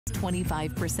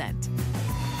25%.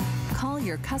 Call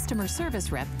your customer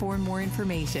service rep for more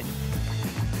information.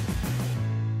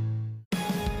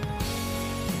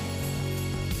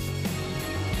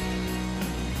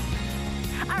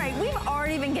 We've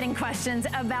already been getting questions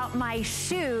about my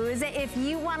shoes. If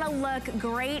you want to look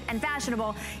great and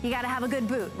fashionable, you got to have a good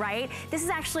boot, right? This is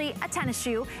actually a tennis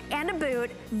shoe and a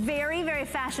boot. Very, very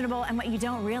fashionable. And what you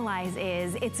don't realize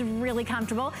is it's really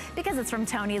comfortable because it's from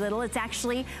Tony Little. It's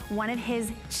actually one of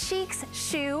his Cheeks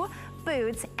shoe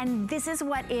boots. And this is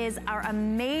what is our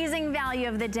amazing value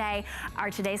of the day, our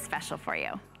today's special for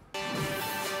you.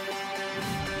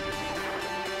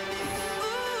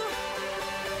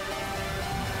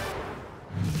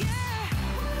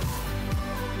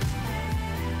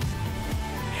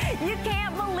 You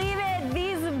can't believe it.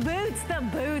 These boots,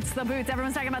 the boots.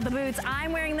 Everyone's talking about the boots.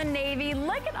 I'm wearing the navy.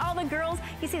 Look at all the girls.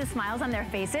 You see the smiles on their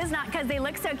faces, not because they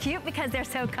look so cute, because they're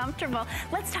so comfortable.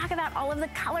 Let's talk about all of the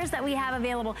colors that we have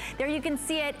available. There you can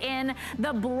see it in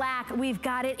the black. We've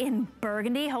got it in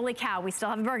burgundy. Holy cow, we still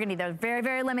have burgundy. They're very,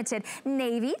 very limited.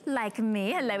 Navy, like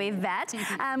me. Hello, Yvette.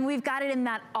 We've got it in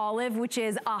that olive, which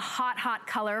is a hot, hot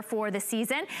color for the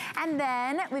season. And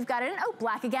then we've got it in,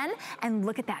 black again. And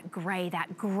look at that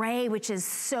gray, which is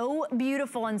so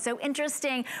beautiful and so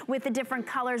interesting with the different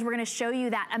colors. We're gonna show you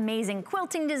that amazing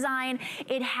quilting design.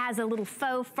 It has a little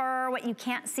faux fur. What you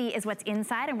can't see is what's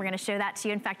inside, and we're gonna show that to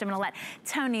you. In fact, I'm gonna let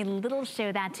Tony Little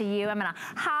show that to you. I'm gonna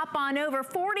hop on over.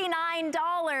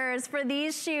 $49 for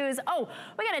these shoes. Oh,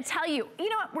 we gotta tell you, you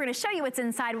know what? We're gonna show you what's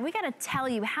inside. We gotta tell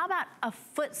you, how about a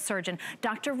foot surgeon?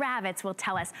 Dr. Ravitz will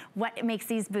tell us what makes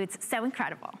these boots so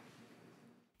incredible.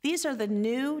 These are the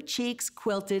new Cheeks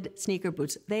quilted sneaker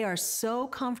boots. They are so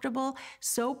comfortable,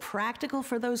 so practical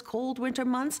for those cold winter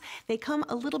months. They come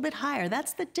a little bit higher.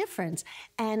 That's the difference.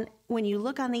 And when you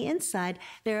look on the inside,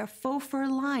 they're faux fur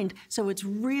lined, so it's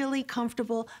really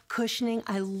comfortable, cushioning.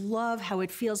 I love how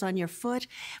it feels on your foot.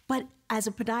 But as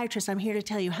a podiatrist, I'm here to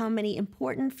tell you how many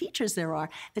important features there are.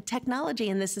 The technology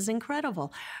in this is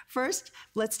incredible. First,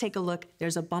 let's take a look.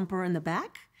 There's a bumper in the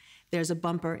back. There's a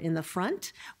bumper in the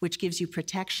front, which gives you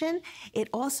protection. It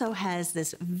also has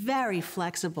this very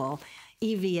flexible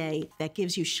EVA that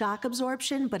gives you shock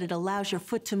absorption, but it allows your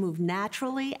foot to move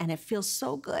naturally, and it feels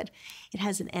so good. It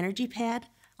has an energy pad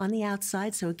on the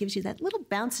outside, so it gives you that little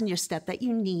bounce in your step that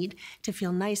you need to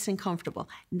feel nice and comfortable.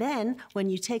 Then, when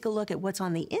you take a look at what's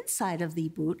on the inside of the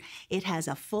boot, it has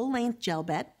a full-length gel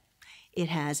bed. It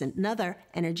has another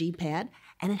energy pad,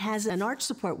 and it has an arch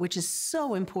support, which is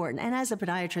so important. And as a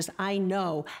podiatrist, I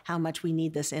know how much we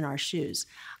need this in our shoes.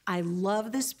 I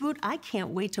love this boot. I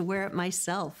can't wait to wear it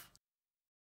myself.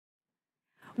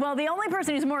 Well, the only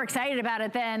person who's more excited about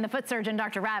it than the foot surgeon,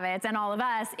 Dr. Ravitz, and all of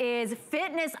us is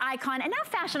fitness icon and now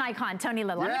fashion icon, Tony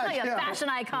Little. Let me tell you, a fashion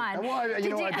icon. Well,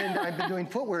 I've been doing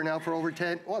footwear now for over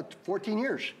 14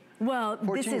 years. Well,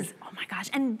 this is, oh my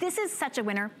gosh, and this is such a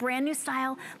winner. Brand new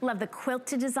style, love the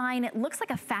quilted design. It looks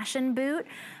like a fashion boot,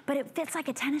 but it fits like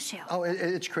a tennis shoe. Oh,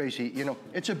 it's crazy. You know,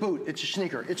 it's a boot, it's a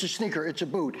sneaker, it's a sneaker, it's a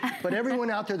boot. But everyone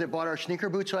out there that bought our sneaker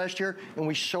boots last year and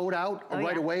we sold out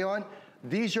right away on,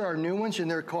 these are our new ones,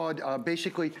 and they're called,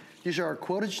 basically, these are our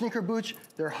quilted sneaker boots.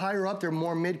 They're higher up, they're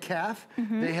more mid-calf.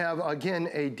 They have, again,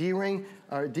 a D-ring,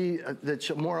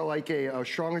 that's more like a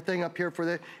stronger thing up here for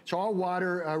the, it's all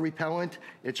water repellent.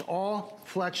 It's all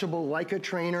flexible like a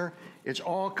trainer. It's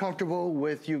all comfortable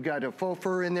with, you've got a faux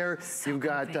fur in there, you've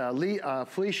got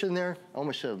fleece in there,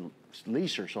 almost a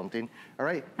lease or something. All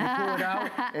right, you pull it out,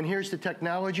 and here's the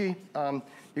technology.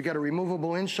 You've got a removable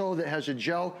insole that has a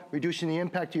gel, reducing the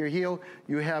impact of your heel.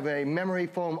 You have a memory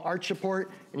foam arch support,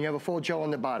 and you have a full gel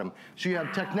on the bottom. So you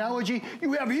have technology,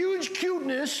 you have huge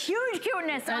cuteness. Huge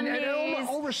cuteness on these. And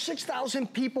over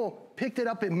 6,000 people picked it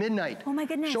up at midnight. Oh my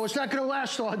goodness. So it's not gonna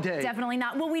last all day. Definitely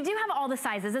not. Well, we do have all the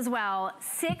sizes as well.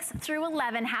 6 through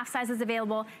 11, half sizes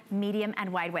available, medium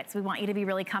and wide widths. We want you to be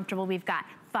really comfortable. We've got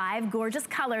 5 gorgeous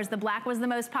colors. The black was the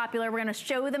most popular. We're gonna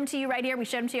show them to you right here. We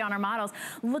showed them to you on our models.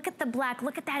 Look at the black,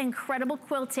 look at that incredible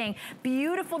quilting.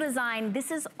 Beautiful design. This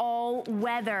is all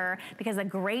weather because of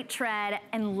great tread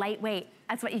and lightweight.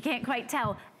 That's what you can't quite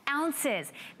tell.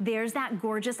 Ounces. There's that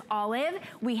gorgeous olive.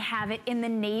 We have it in the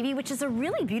navy, which is a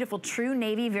really beautiful true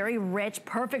navy, very rich,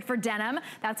 perfect for denim.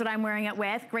 That's what I'm wearing it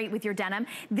with. Great with your denim.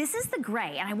 This is the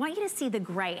gray, and I want you to see the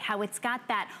gray, how it's got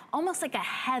that almost like a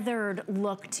heathered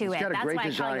look to it. That's why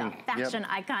I call it a fashion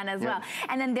icon as well.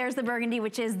 And then there's the burgundy,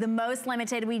 which is the most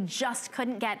limited. We just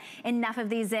couldn't get enough of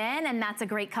these in, and that's a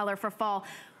great color for fall.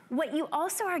 What you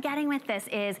also are getting with this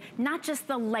is not just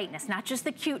the lightness, not just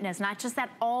the cuteness, not just that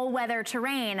all-weather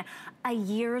terrain, a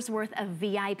year's worth of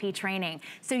VIP training.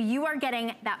 So you are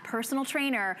getting that personal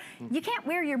trainer. You can't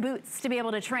wear your boots to be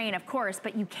able to train, of course,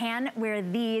 but you can wear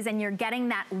these, and you're getting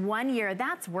that 1 year.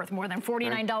 That's worth more than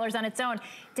 $49 on its own.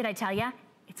 Did I tell you?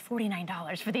 It's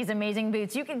 $49 for these amazing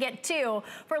boots. You can get 2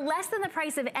 for less than the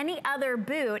price of any other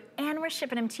boot, and we're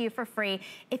shipping them to you for free.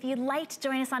 If you'd like to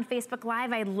join us on Facebook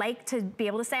Live, I'd like to be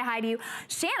able to say hi to you.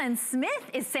 Shannon Smith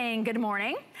is saying good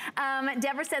morning.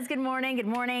 Deborah says good morning. Good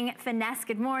morning. Finesse,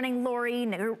 good morning. Lori,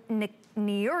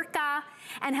 Niurka,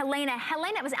 and Helena.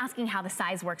 Helena was asking how the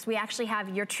size works. We actually have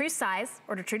your true size,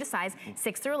 order true to size,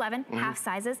 6 through 11, half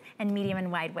sizes, and medium and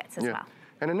wide widths as well.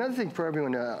 And another thing for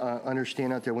everyone to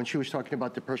understand out there, when she was talking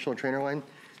about the personal trainer line,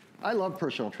 I love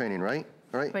personal training, right?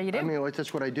 Right? Well, you do. I mean,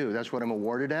 that's what I do. That's what I'm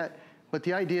awarded at. But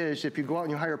the idea is if you go out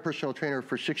and you hire a personal trainer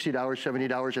for $60,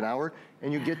 $70 an hour,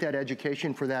 and you get that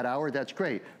education for that hour, that's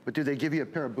great. But do they give you a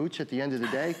pair of boots at the end of the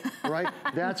day, right?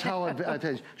 That's how it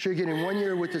is. So you're getting 1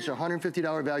 year with this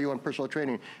 $150 value on personal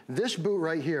training. This boot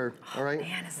right here, all right?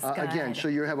 Man, this is good. Again, so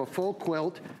you have a full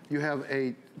quilt, you have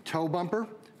a toe bumper,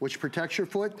 which protects your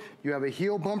foot. You have a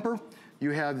heel bumper.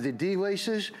 You have the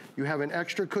D-laces. You have an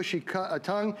extra cushy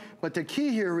tongue. But the key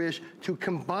here is to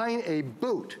combine a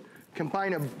boot.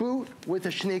 Combine a boot with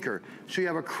a sneaker. So you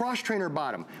have a cross-trainer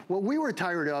bottom. What we were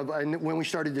tired of when we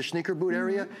started the sneaker boot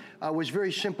area was very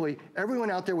simply,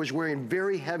 everyone out there was wearing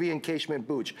very heavy encasement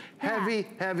boots. Heavy,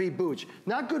 heavy boots.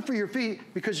 Not good for your feet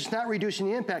because it's not reducing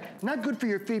the impact. Not good for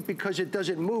your feet because it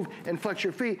doesn't move and flex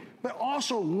your feet, but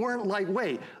also weren't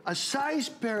lightweight. A size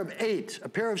pair of 8, a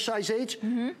pair of size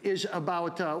 8s is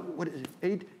about, what is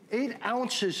it, 8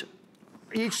 ounces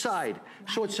each side.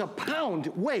 So it's a pound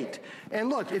weight. And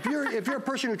look, if you're a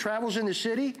person who travels in the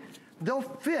city, they'll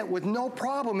fit with no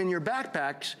problem in your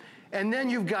backpacks. And then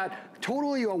you've got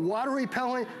totally a water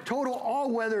repellent, total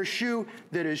all-weather shoe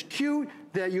that is cute,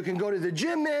 that you can go to the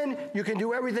gym in, you can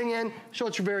do everything in, so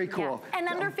it's very cool. Yeah. And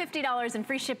under $50 in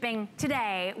free shipping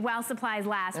today while supplies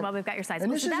last, while we've got your size.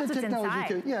 And this so is that's the what's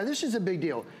technology. inside. Yeah, this is a big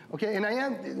deal. Okay, and I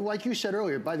am, like you said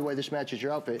earlier, by the way, this matches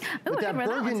your outfit. Ooh, with that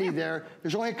burgundy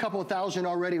there's only a couple of thousand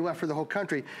already left for the whole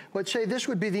country. But say this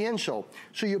would be the insole.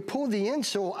 So you pull the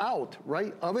insole out,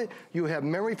 right, of it. You have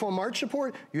memory foam arch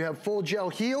support. You have full gel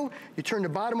heel. You turn the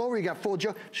bottom over, you got full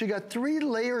gel. So you got 3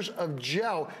 layers of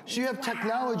gel. So you have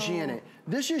technology in it.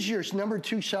 This is your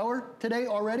 #2 seller today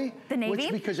already. The navy?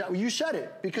 Which, because you said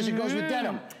it, because it goes with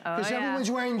denim. Because everyone's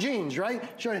wearing jeans, right?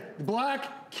 So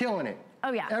black, killing it.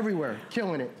 Oh yeah. Everywhere,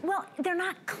 killing it. Well, they're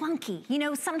not clunky. You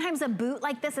know, sometimes a boot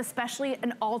like this, especially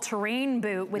an all-terrain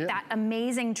boot with that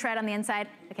amazing tread on the inside,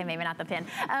 okay, maybe not the pin,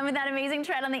 with that amazing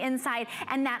tread on the inside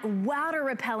and that water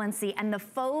repellency and the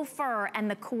faux fur and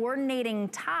the coordinating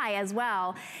tie as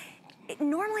well.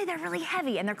 Normally they're really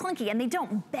heavy and they're clunky and they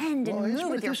don't bend and move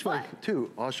with your foot. Too,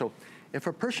 also, if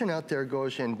a person out there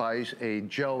goes and buys a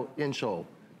gel insole,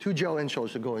 2 gel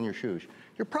insoles to go in your shoes,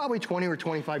 you're probably $20 or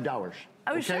 $25.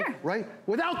 Oh, okay? sure. Right?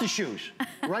 Without the shoes,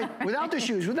 right? Without the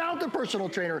shoes, without the personal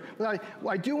trainer.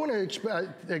 I do want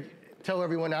to tell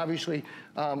everyone, obviously,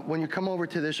 when you come over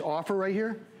to this offer right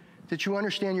here, that you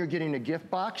understand you're getting a gift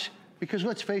box, because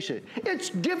let's face it, it's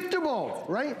giftable,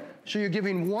 right? So you're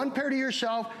giving 1 pair to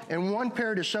yourself and 1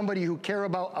 pair to somebody who care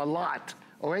about a lot,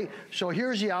 all right? So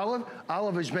here's the olive.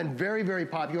 Olive has been very, very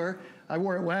popular. I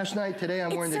wore it last night. Today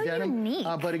I'm wearing the denim. Unique.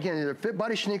 But again, they're fit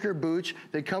body sneaker boots.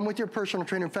 They come with your personal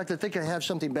trainer. In fact, I think I have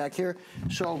something back here.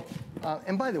 So,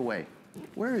 and by the way,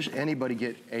 where does anybody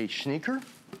get a sneaker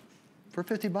for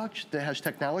 50 bucks that has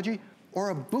technology, or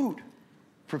a boot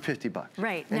for 50 bucks?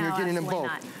 Right. And you're getting them both.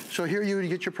 Not. So here you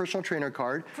get your personal trainer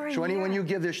card. So anyone you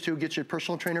give this to gets your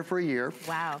personal trainer for a year.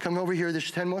 Wow. Come over here.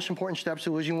 There's 10 most important steps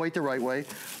to losing weight the right way.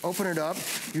 Open it up.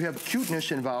 You have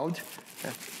cuteness involved,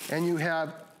 and you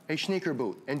have a sneaker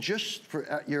boot. And just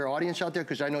for your audience out there,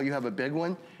 because I know you have a big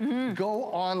one, go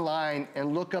online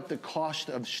and look up the cost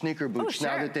of sneaker boots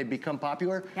now that they've become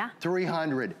popular. Yeah.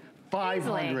 $300,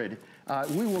 $500.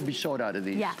 We will be sold out of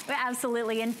these. Yeah,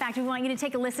 absolutely. In fact, we want you to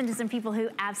take a listen to some people who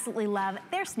absolutely love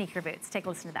their sneaker boots. Take a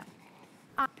listen to them.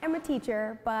 I'm a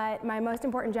teacher, but my most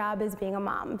important job is being a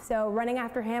mom. So running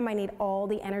after him, I need all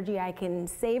the energy I can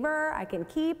savor, I can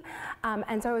keep.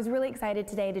 And so I was really excited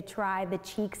today to try the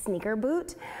Cheek sneaker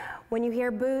boot. When you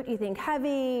hear boot, you think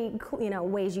heavy, you know,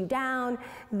 weighs you down.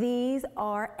 These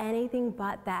are anything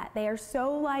but that. They are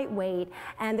so lightweight,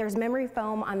 and there's memory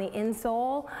foam on the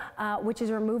insole, which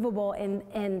is removable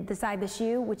in the side of the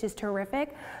shoe, which is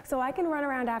terrific. So I can run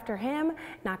around after him,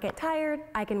 not get tired.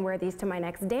 I can wear these to my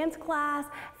next dance class,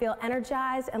 feel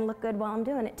energized, and look good while I'm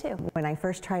doing it too. When I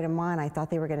first tried them on, I thought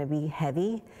they were going to be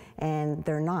heavy, and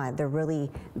they're not. They're really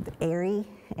airy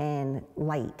and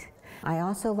light. I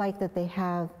also like that they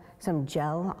have some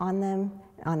gel on them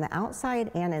on the outside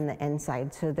and in the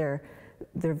inside, so they're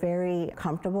very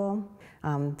comfortable.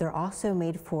 They're also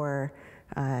made for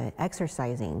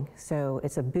exercising, so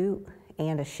it's a boot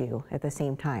and a shoe at the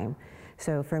same time.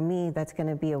 So for me, that's going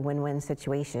to be a win-win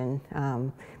situation,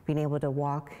 being able to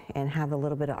walk and have a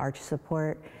little bit of arch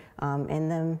support in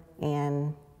them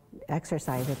and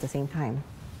exercise at the same time.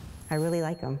 I really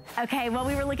like them. Okay, well,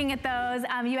 we were looking at those.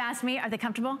 You asked me, are they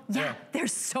comfortable? Yeah, they're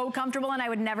so comfortable, and I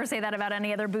would never say that about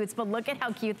any other boots, but look at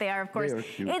how cute they are, of course. They are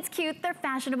cute. It's cute, they're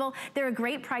fashionable, they're a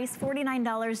great price,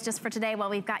 $49 just for today while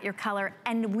we've got your color,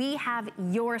 and we have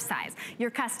your size, your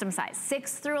custom size,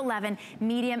 6 through 11,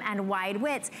 medium and wide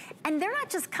widths. And they're not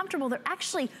just comfortable, they're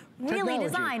actually really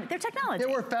designed. They're technology.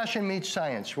 Where fashion meets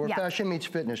science, where fashion meets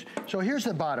fitness. So here's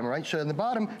the bottom, right? So in the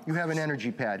bottom, you have an energy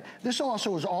pad. This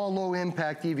also is all low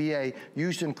impact EVA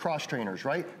used in cross trainers,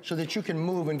 right? So that you can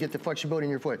move and get the flexibility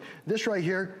in your foot. This right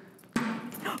here,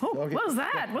 oh, what was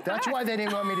that? That's why they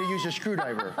didn't want me to use a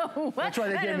screwdriver. That's why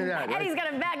they gave me that. Eddie's got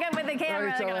to back up with the camera.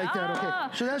 Right, like that,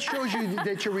 okay. So that shows you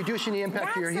that you're reducing the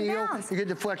impact of your heel. You get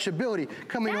the flexibility.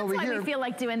 Coming over here. That's why we feel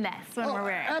like doing this when we're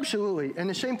wearing it. Absolutely. And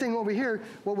the same thing over here,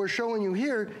 what we're showing you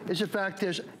here is the fact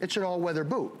is it's an all-weather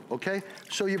boot, okay?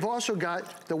 So you've also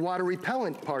got the water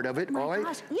repellent part of it, all right?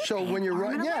 Gosh, so when you're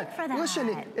running,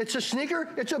 listen, it's a sneaker,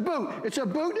 it's a boot. It's a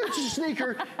boot, it's a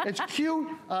sneaker. It's cute.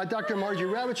 Dr. Margie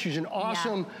Rabbit, she's an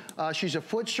awesome, she's a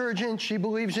foot surgeon. She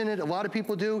believes in it. A lot of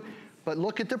people do. But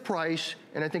look at the price,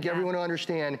 and I think everyone will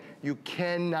understand you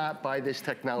cannot buy this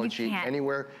technology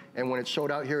anywhere. And when it's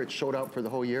sold out here, it's sold out for the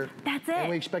whole year. That's it. And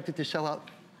we expect it to sell out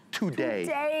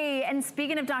today. And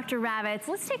speaking of Dr. Rabbits,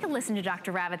 let's take a listen to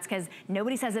Dr. Rabbits, because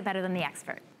nobody says it better than the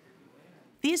expert.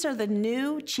 These are the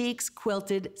new Cheeks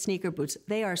quilted sneaker boots.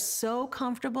 They are so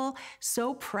comfortable,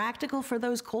 so practical for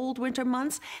those cold winter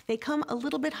months. They come a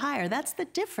little bit higher. That's the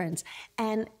difference.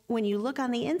 And when you look on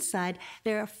the inside,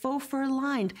 they're faux fur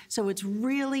lined, so it's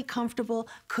really comfortable,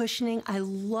 cushioning. I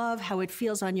love how it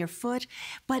feels on your foot.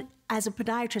 But as a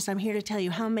podiatrist, I'm here to tell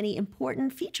you how many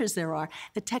important features there are.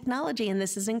 The technology in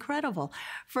this is incredible.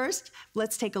 First,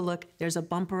 let's take a look. There's a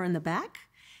bumper in the back.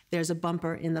 There's a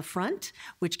bumper in the front,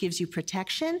 which gives you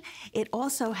protection. It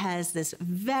also has this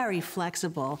very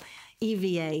flexible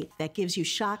EVA that gives you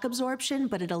shock absorption,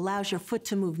 but it allows your foot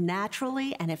to move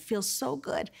naturally, and it feels so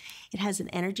good. It has an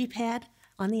energy pad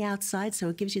on the outside, so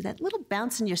it gives you that little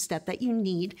bounce in your step that you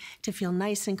need to feel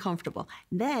nice and comfortable.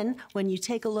 Then, when you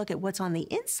take a look at what's on the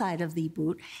inside of the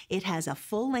boot, it has a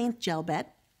full-length gel bed.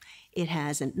 It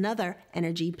has another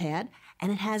energy pad,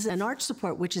 and it has an arch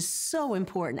support, which is so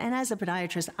important. And as a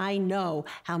podiatrist, I know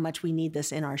how much we need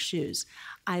this in our shoes.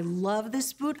 I love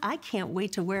this boot. I can't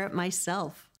wait to wear it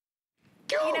myself.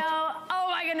 Cute. You know, oh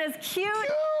my goodness, cute.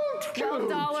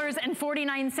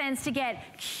 $12.49 to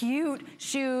get cute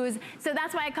shoes. So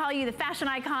that's why I call you the fashion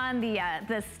icon,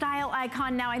 the style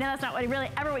icon. Now I know that's not what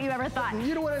you ever thought.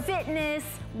 You know what? Fitness,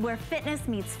 where fitness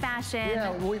meets fashion.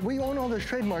 Yeah, we own all those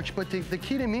trademarks, but the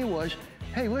key to me was,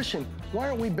 hey, listen, why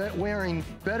aren't we wearing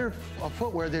better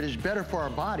footwear that is better for our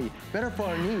body, better for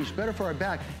our knees, better for our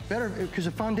back, better, because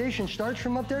the foundation starts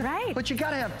from up there. Right. But you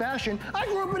gotta have fashion. I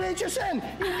grew up at HSN.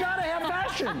 You gotta have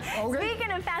fashion. Okay?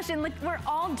 Speaking of fashion, look, we're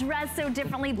all dressed so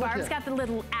differently. Barb's got the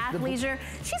little athleisure.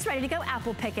 She's ready to go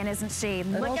apple picking, isn't she?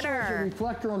 Look at her. And also has a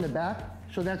reflector on the back.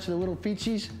 So that's the little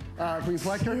feetsies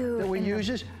reflector that we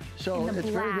use. So it's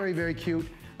very, very, very cute.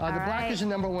 The black is the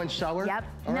 #1 seller. Yep,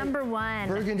 #1.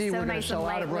 Burgundy, so we're going to sell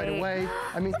out of right away.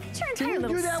 I mean, look at your entire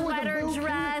little sweater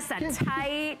dress, a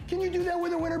tight. Can you do that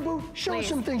with a winter boot? Show us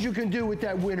some things you can do with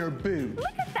that winter boot.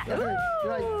 Look at that.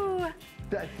 Ooh.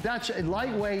 That's a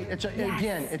lightweight. It's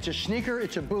again, it's a sneaker,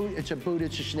 it's a boot, it's a boot,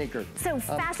 it's a sneaker. So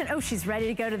fashion. Oh, she's ready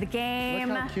to go to the game.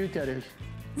 Look how cute that is.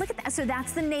 Look at that. So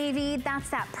that's the navy. That's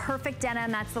that perfect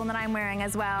denim. That's the one that I'm wearing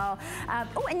as well.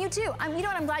 Oh, and you too. You know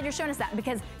what? I'm glad you're showing us that,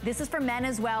 because this is for men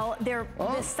as well. They're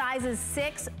the sizes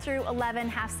 6 through 11,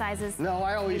 half sizes. No,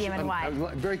 I always, medium and wide.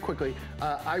 Very quickly,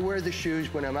 I wear the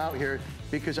shoes when I'm out here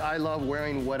because I love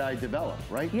wearing what I develop,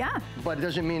 right? Yeah. But it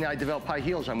doesn't mean I develop high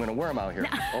heels. I'm going to wear them out here,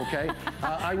 okay?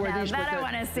 I wear these. That I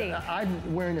want to see.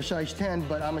 I'm wearing a size 10,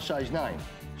 but I'm a size 9.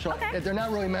 So they're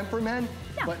not really meant for men,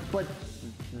 but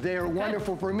They're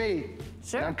wonderful for me.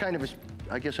 Sure. And I'm kind of,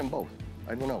 I guess I'm both.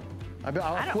 I don't know.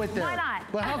 I'll quit there. Why not?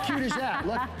 But how cute is that?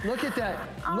 Look at that.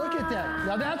 Look at that.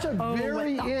 Now that's a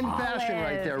very in fashion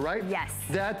right there, right? Yes.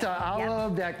 That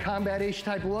olive, that combat-ish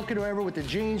type look or whatever with the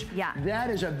jeans. Yeah. That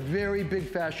is a very big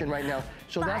fashion right now.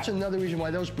 So that's another reason why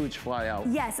those boots fly out.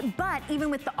 Yes, but even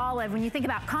with the olive, when you think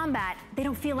about combat, they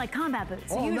don't feel like combat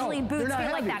boots. So usually boots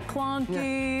feel like that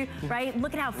clunky, right?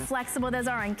 Look at how flexible those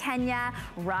are in Kenya,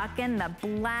 rocking the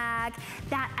black.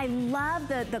 That I love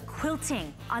the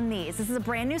quilting on these. This is a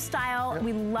brand new style.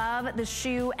 We love the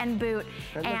shoe and boot.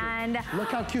 And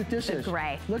look how cute this is.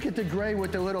 Gray. Look at the gray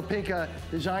with the little pink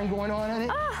design going on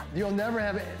it. You'll never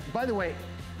have it. By the way,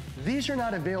 these are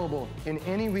not available in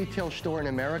any retail store in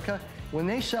America. When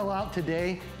they sell out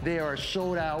today, they are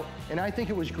sold out. And I think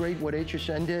it was great what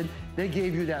HSN did. They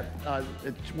gave you that,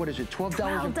 what is it,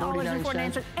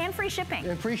 $12.49? And free shipping.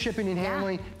 And free shipping and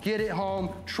handling. Get it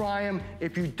home, try them.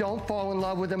 If you don't fall in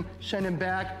love with them, send them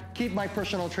back. Keep my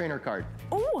personal trainer card.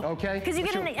 Ooh, okay? Because you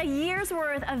get a year's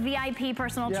worth of VIP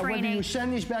personal training. Whether you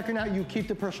send these back or not, you keep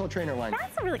the personal trainer line.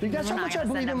 That's a really good. That's how much I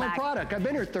believe in my product. I've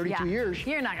been here 32 years.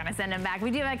 You're not going to send them back.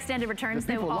 We do have extended returns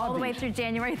though all the way through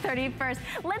January 31st.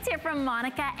 Let's hear from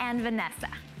Monica and Vanessa.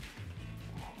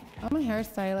 I'm a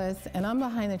hairstylist and I'm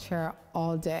behind the chair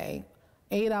all day,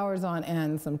 8 hours on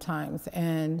end sometimes.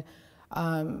 And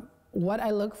what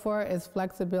I look for is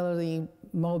flexibility,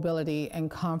 mobility, and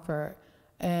comfort.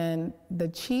 And the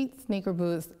cheap sneaker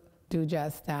boots do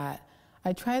just that.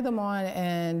 I tried them on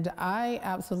and I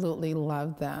absolutely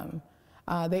love them.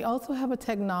 They also have a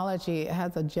technology. It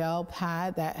has a gel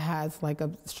pad that has like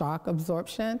a shock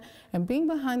absorption. And being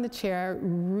behind the chair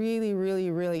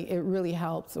really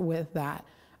helps with that.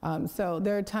 So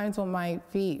there are times when my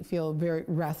feet feel very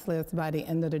restless by the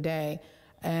end of the day.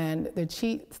 And the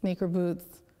cheap sneaker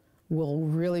boots will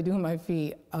really do my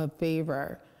feet a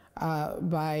favor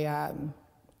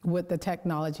with the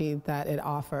technology that it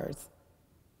offers.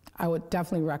 I would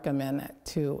definitely recommend it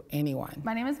to anyone.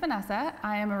 My name is Vanessa.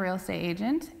 I am a real estate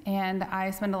agent and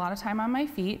I spend a lot of time on my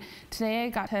feet. Today I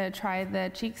got to try the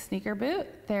Cheek sneaker boot.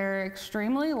 They're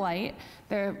extremely light.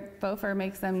 Their faux fur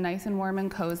makes them nice and warm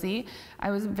and cozy. I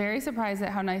was very surprised at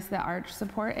how nice the arch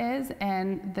support is,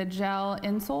 and the gel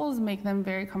insoles make them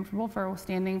very comfortable for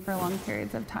standing for long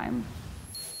periods of time.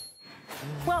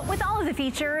 Well, with all of the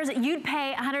features, you'd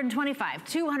pay $125,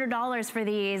 $200 for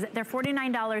these. They're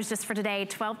 $49 just for today,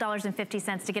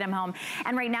 $12.50 to get them home.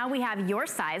 And right now we have your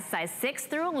size 6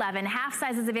 through 11. Half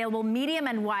sizes available, medium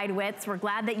and wide widths. We're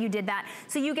glad that you did that.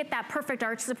 So you get that perfect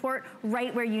arch support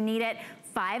right where you need it.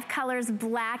 5 colors.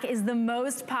 Black is the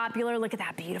most popular. Look at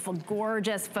that beautiful,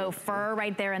 gorgeous faux fur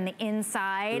right there in the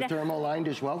inside. They're thermal lined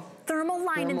as well. Thermal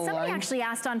lined, and somebody actually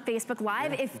asked on Facebook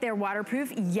Live if they're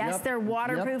waterproof. Yes, they're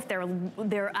waterproof.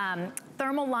 They're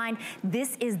thermal lined.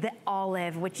 This is the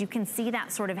olive, which you can see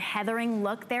that sort of heathering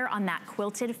look there on that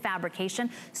quilted fabrication.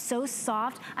 So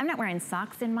soft. I'm not wearing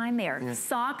socks in mine. They are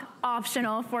sock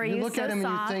optional for you. You look at them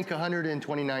and you think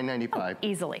 $129.95.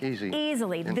 Easily.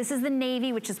 Easily. This is the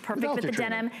navy, which is perfect with the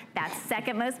denim. That's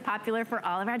second most popular for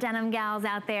all of our denim gals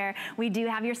out there. We do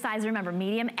have your size, remember,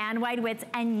 medium and wide widths.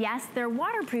 And yes, they're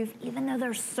waterproof, even though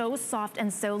they're so soft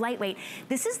and so lightweight.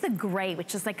 This is the gray,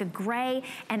 which is like a gray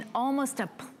and almost a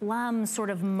plum sort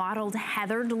of mottled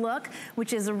heathered look,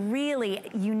 which is really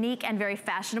unique and very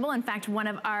fashionable. In fact, one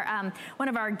of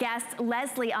our guests,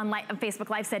 Leslie on Facebook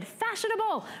Live, said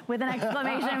fashionable with an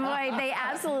exclamation point. They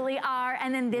absolutely are.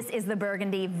 And then this is the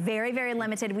burgundy, very, very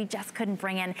limited. We just couldn't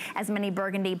bring in as many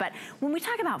burgundy. But when we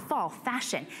talk about fall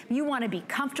fashion, you want to be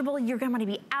comfortable. You're going to want to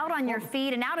be out on your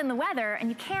feet and out in the weather, and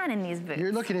you can in these boots.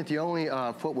 You're looking at the only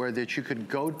footwear that you could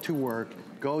go to work,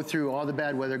 go through all the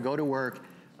bad weather, go to work,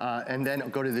 and then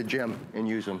go to the gym and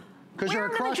use them. Because they're a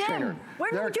cross trainer.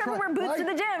 Where would you ever wear boots to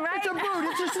the gym, right? It's a boot,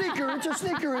 it's a sneaker, it's a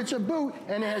sneaker, it's a boot.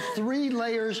 And it has 3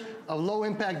 layers of low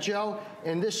impact gel.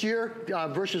 And this year,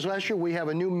 versus last year, we have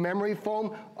a new memory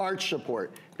foam arch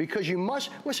support. Because you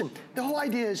must, listen, the whole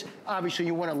idea is, obviously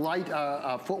you want a light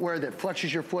footwear that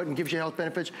flexes your foot and gives you health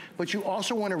benefits, but you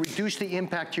also want to reduce the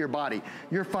impact to your body.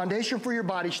 Your foundation for your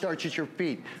body starts at your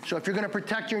feet. So if you're going to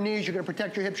protect your knees, you're going to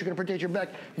protect your hips, you're going to protect your back,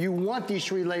 you want these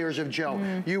 3 layers of gel.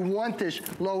 You want this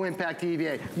low impact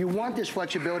EVA. You want this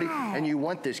flexibility, and you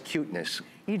want this cuteness.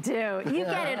 You do. You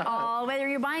get it all, whether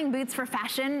you're buying boots for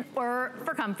fashion or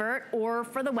for comfort or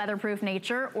for the weatherproof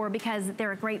nature or because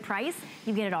they're a great price,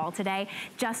 you get it all today.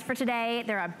 Just for today,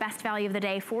 they're our best value of the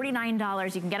day,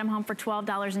 $49. You can get them home for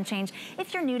 $12 and change.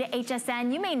 If you're new to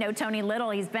HSN, you may know Tony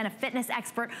Little. He's been a fitness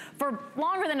expert for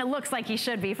longer than it looks like he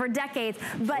should be, for decades.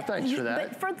 But, well, thanks for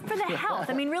that. But for the health,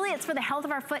 I mean, really, it's for the health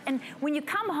of our foot. And when you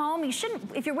come home, you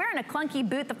shouldn't, if you're wearing a clunky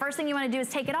boot, the first thing you want to do is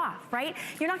take it off, right?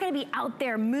 You're not going to be out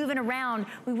there moving around.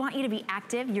 We want you to be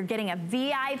active. You're getting a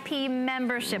VIP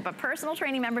membership, a personal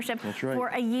training membership for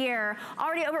a year.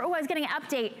 Already over, oh, I was getting an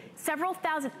update. Several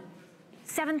thousand,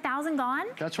 7,000 gone?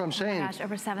 That's what I'm saying. Oh my gosh,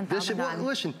 over 7,000 gone.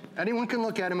 Listen, anyone can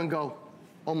look at him and go,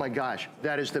 oh my gosh,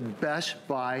 that is the best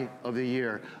buy of the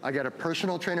year. I got a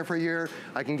personal trainer for a year.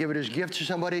 I can give it as a gift to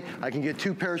somebody. I can get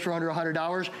 2 pairs for under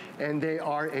 $100, and they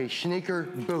are a sneaker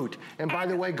boot. And by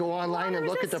the way, go online and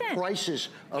look at the prices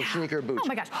of sneaker boots. Oh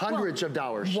my gosh. Hundreds of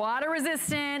dollars. Water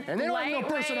resistant, and they don't have no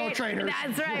personal trainers.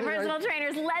 That's right, personal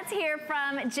trainers. Let's hear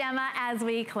from Gemma as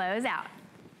we close out.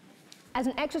 As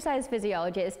an exercise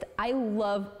physiologist, I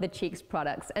love the Cheeks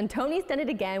products, and Tony's done it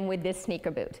again with this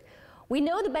sneaker boot. We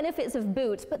know the benefits of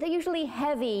boots, but they're usually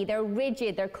heavy, they're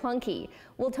rigid, they're clunky.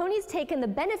 Well, Tony's taken the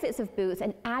benefits of boots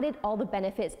and added all the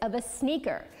benefits of a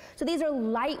sneaker. So these are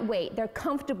lightweight, they're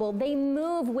comfortable, they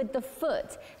move with the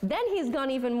foot. Then he's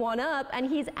gone even one up and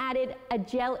he's added a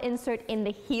gel insert in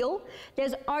the heel.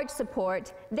 There's arch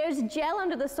support, there's gel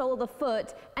under the sole of the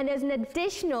foot, and there's an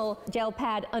additional gel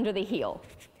pad under the heel.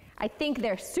 I think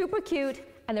they're super cute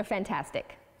and they're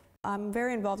fantastic. I'm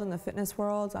very involved in the fitness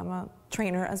world. I'm a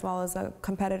trainer as well as a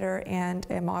competitor and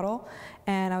a model.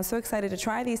 And I was so excited to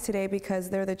try these today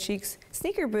because they're the Cheeks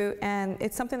sneaker boot, and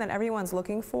it's something that everyone's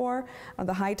looking for.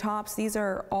 The high tops, these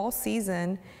are all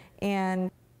season, and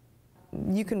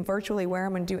you can virtually wear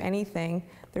them and do anything.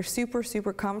 They're super,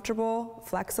 super comfortable,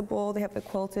 flexible. They have the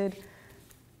quilted,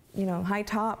 you know, high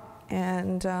top,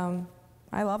 and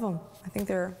I love them. I think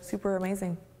they're super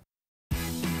amazing.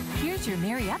 Here's your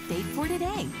Merry update for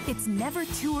today. It's never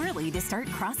too early to start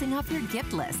crossing off your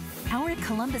gift list. Our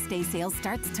Columbus Day sale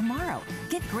starts tomorrow.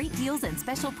 Get great deals and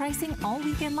special pricing all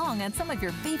weekend long on some of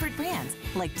your favorite brands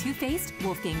like Too Faced,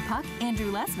 Wolfgang Puck,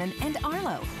 Andrew Lessman, and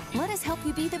Arlo. Let us help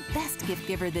you be the best gift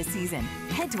giver this season.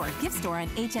 Head to our gift store on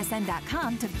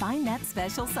hsn.com to find that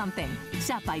special something.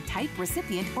 Shop by type,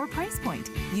 recipient, or price point.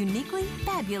 Uniquely,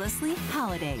 fabulously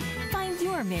holiday. Find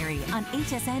your Merry on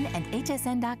HSN and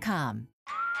hsn.com.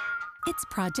 It's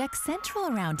Project Central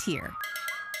around here.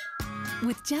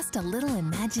 With just a little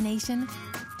imagination,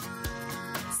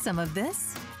 some of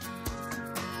this,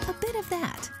 a bit of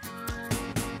that.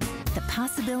 The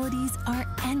possibilities are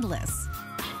endless.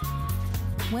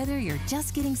 Whether you're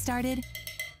just getting started,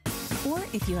 or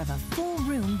if you have a full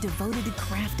room devoted to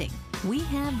crafting, we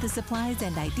have the supplies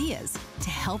and ideas to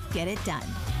help get it done.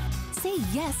 Say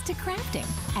yes to crafting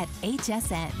at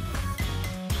HSN.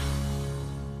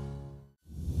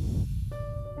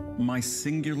 My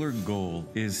singular goal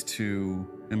is to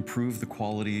improve the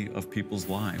quality of people's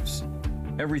lives.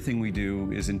 Everything we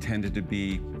do is intended to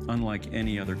be unlike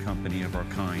any other company of our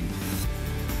kind.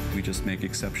 We just make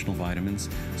exceptional vitamins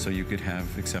so you could have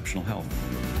exceptional health.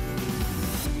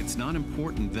 It's not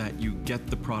important that you get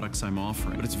the products I'm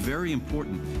offering, but it's very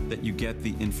important that you get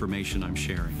the information I'm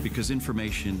sharing, because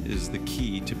information is the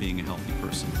key to being a healthy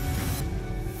person.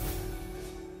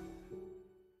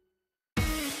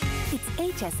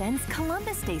 It's HSN's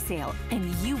Columbus Day sale, and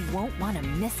you won't want to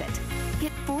miss it.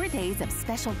 Get 4 days of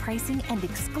special pricing and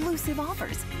exclusive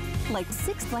offers, like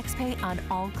 6 FlexPay on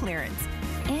all clearance,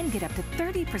 and get up to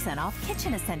 30% off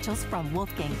kitchen essentials from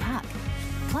Wolfgang Puck.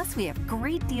 Plus, we have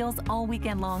great deals all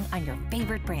weekend long on your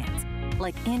favorite brands,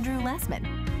 like Andrew Lessman,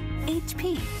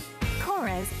 HP,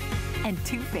 Korres, and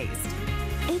Too Faced.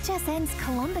 HSN's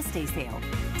Columbus Day sale,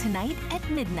 tonight at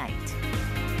midnight.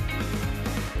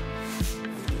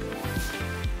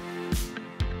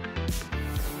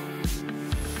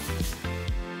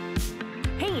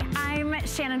 Hey, I'm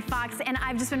Shannon Fox, and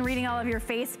I've just been reading all of your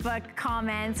Facebook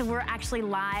comments. We're actually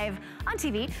live on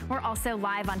TV. We're also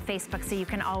live on Facebook, so you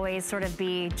can always sort of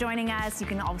be joining us. You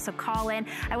can also call in.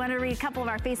 I wanted to read a couple of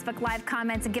our Facebook Live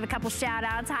comments and give a couple shout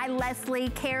outs. Hi, Leslie,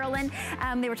 Carolyn.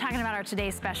 They were talking about our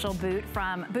today's special boot,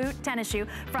 tennis shoe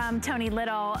from Tony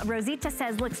Little. Rosita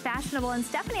says, looks fashionable. And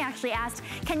Stephanie actually asked,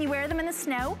 can you wear them in the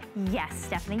snow? Yes,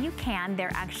 Stephanie, you can.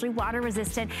 They're actually water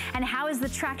resistant. And how is the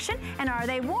traction? And are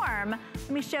they warm?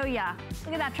 Let me show you.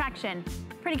 Look at that traction.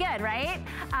 Pretty good, right?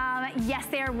 Yes,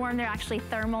 they are warm. They're actually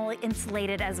thermal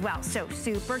insulated as well. So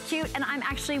super cute. And I'm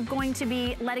actually going to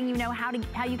be letting you know how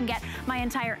you can get my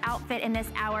entire outfit in this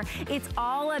hour. It's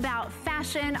all about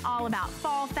fashion, all about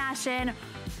fall fashion.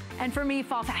 And for me,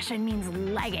 fall fashion means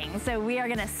leggings. So we are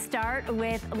gonna start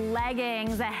with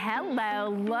leggings. Hello,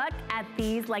 look at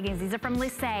these leggings. These are from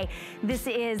Lycée. This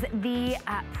is the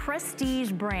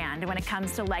prestige brand when it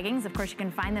comes to leggings. Of course, you can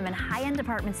find them in high-end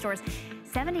department stores.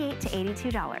 $78 to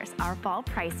 $82. Our fall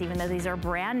price, even though these are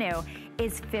brand new,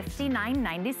 is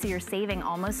 $59.90, so you're saving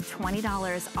almost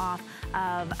 $20 off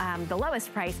of the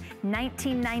lowest price,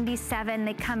 $19.97.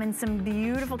 They come in some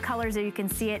beautiful colors, or you can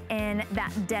see it in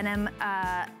that denim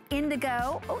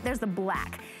indigo. Oh, there's the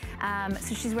black.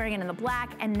 So she's wearing it in the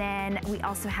black, and then we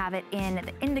also have it in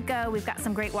the indigo. We've got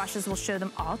some great washes. We'll show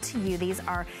them all to you. These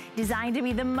are designed to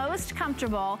be the most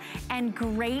comfortable and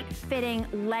great fitting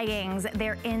leggings.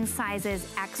 They're in sizes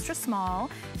extra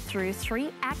small through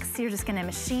 3X. You're just gonna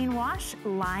machine wash,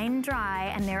 line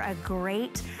dry, and they're a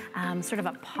great sort of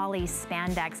a poly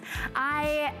spandex.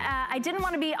 I didn't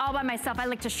want to be all by myself. I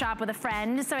like to shop with a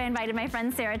friend, so I invited my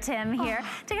friend Sarah Tim here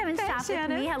to come and shop with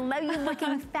me. Hello, you're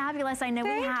looking fabulous. I know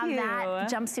we have that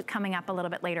jumpsut coming up a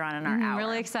little bit later on in our hour. I'm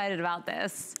really excited about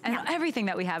this and everything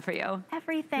that we have for you.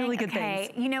 Everything. Really good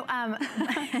things. You know,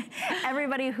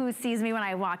 everybody who sees me when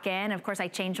I walk in, of course I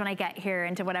change when I get here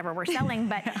into whatever we're selling,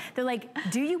 but they're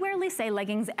like, do you wear Lycée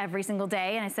leggings every single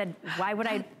day? And I said, why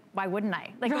wouldn't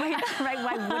I? Like, right,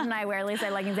 why wouldn't I wear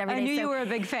Lycée leggings every day? I knew you were a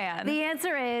big fan. The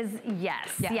answer is yes.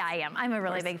 Yeah, I am. I'm a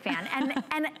really big fan.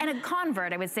 And a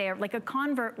convert, I would say, like a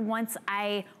convert once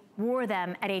I wore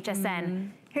them at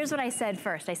HSN. Here's what I said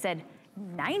first. I said,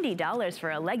 $90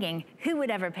 for a legging, who would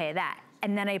ever pay that?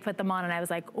 And then I put them on and I was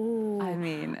like, oh, I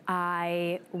mean,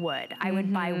 I would. I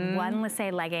would buy one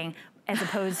Lycée legging as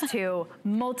opposed to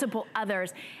multiple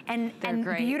others, and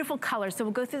beautiful colors. So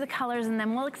we'll go through the colors and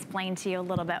then we'll explain to you a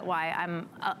little bit why I'm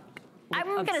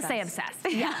gonna say obsessed.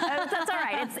 Yeah, that's all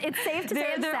right. It's safe to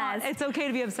say obsessed. It's okay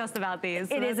to be obsessed about these.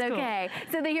 So it is okay.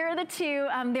 Cool. So here are the two.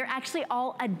 They're actually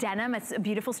all a denim. It's a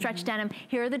beautiful stretch denim.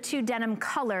 Here are the two denim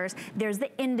colors. There's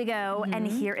the indigo, and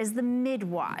here is the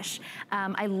mid-wash.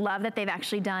 I love that they've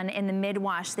actually done in the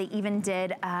mid-wash. They even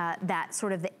did that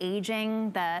sort of the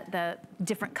aging, the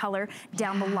different color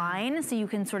down the line, so you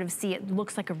can sort of see it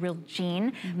looks like a real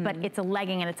jean, but it's a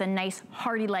legging, and it's a nice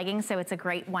hardy legging, so it's a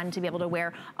great one to be able to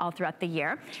wear all throughout the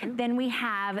year. Then we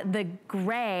have the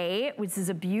gray, which is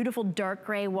a beautiful dark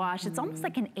gray wash. It's almost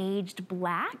like an aged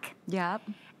black. Yep.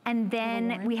 And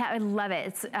then we have, I love it.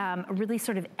 It's really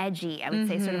sort of edgy, I would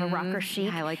say, sort of a rocker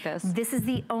chic. Yeah, I like this. This is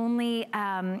the only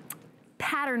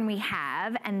pattern we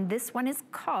have, and this one is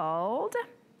called,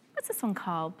 what's this one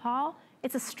called, Paul?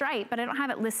 It's a stripe, but I don't have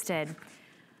it listed.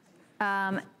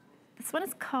 This one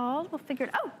is called, we'll figure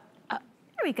it, here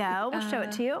we go. We'll show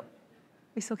it to you.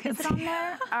 We still can't see it on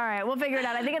there? All right, we'll figure it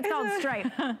out. I think it's called stripe.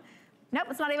 Nope,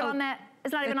 it's not even on that.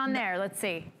 It's not even on there. Let's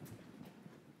see.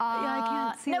 Yeah, I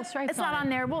can't see the stripes. It's not on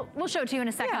there. We'll show it to you in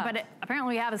a second, but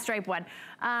apparently we have a stripe one.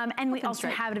 And we also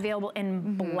have it available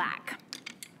in black.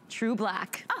 True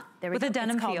black. Oh, there we go. With a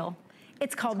denim feel.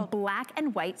 It's called black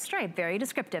and white stripe. Very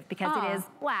descriptive because it is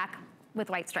black with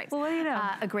white stripes. Well, you know.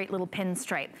 A great little pin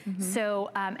stripe.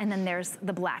 So, and then there's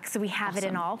the black. So we have it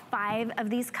in all 5 of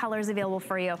these colors available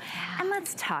for you. And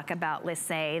let's talk about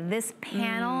Lycée. This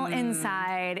panel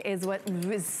inside is what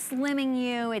is slimming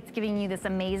you. It's giving you this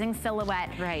amazing silhouette.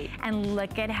 Right. And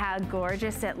look at how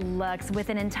gorgeous it looks with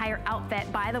an entire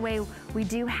outfit. By the way, we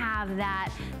do have that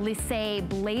Lycée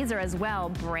blazer as well,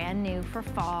 brand new for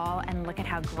fall. And look at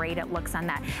how great it looks on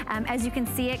that. As you can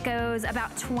see, it goes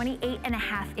about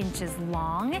 28.5 inches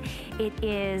long. It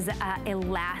is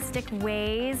elastic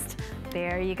waist.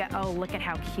 There you go. Oh, look at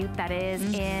how cute that is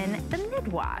in the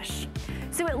mid-wash.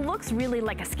 So it looks really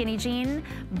like a skinny jean,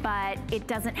 but it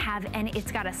doesn't have any,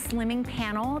 it's got a slimming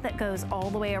panel that goes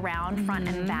all the way around front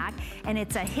and back, and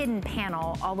it's a hidden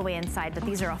panel all the way inside, but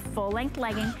these are a full-length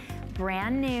legging,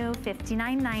 brand new,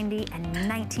 $59.90 and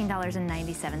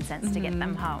 $19.97 to get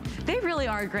them home. They really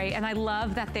are great, and I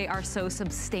love that they are so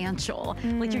substantial.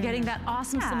 Like you're getting that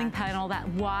awesome slimming panel, that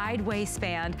wide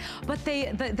waistband, but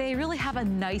they really have a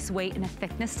nice weight and a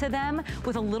thickness to them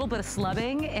with a little bit of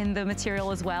slubbing in the material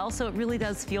as well, so it really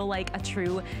does feel like a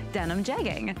true denim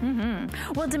jegging.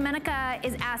 Well, Domenica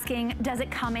is asking, does it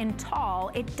come in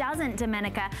tall? It doesn't,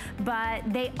 Domenica, but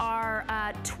they are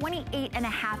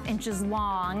 28.5 inches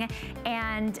long.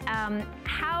 And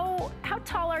how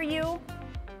tall are you?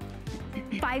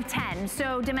 5'10".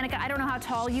 So Domenica, I don't know how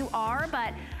tall you are,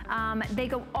 but They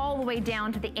go all the way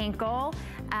down to the ankle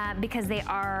because they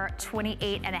are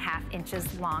 28.5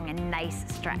 inches long, a nice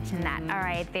stretch in that. All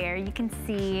right, there you can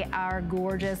see our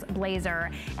gorgeous blazer.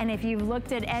 And if you've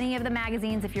looked at any of the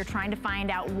magazines, if you're trying to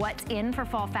find out what's in for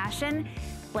fall fashion,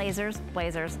 blazers,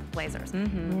 blazers, blazers.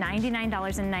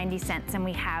 $99.90, and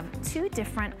we have 2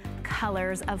 different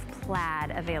colors of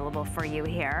plaid available for you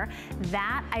here.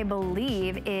 That, I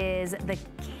believe, is the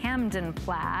Camden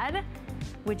plaid,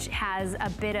 which has a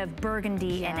bit of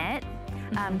burgundy in it.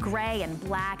 Gray and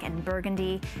black and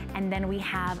burgundy. And then we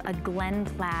have a Glen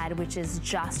plaid, which is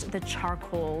just the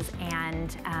charcoals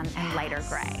and lighter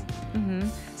gray.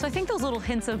 So I think those little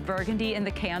hints of burgundy in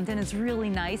the Camden is really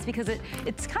nice because it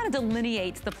kind of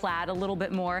delineates the plaid a little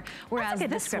bit more. Whereas That's a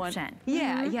good this description.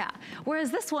 one, yeah.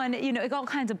 Whereas this one, you know, it all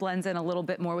kinds of blends in a little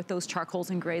bit more with those charcoals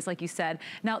and grays, like you said.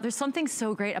 Now, there's something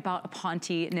so great about a Ponte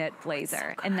knit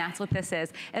blazer, and that's what this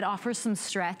is. It offers some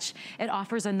stretch. It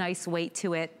offers a nice weight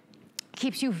to it.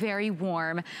 Keeps you very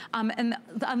warm. And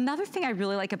another thing I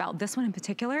really like about this one in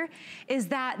particular is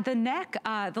that the neck,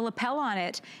 the lapel on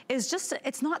it is just,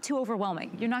 it's not too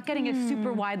overwhelming. You're not getting a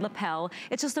super wide lapel.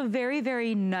 It's just a very,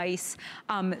 very nice,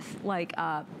 it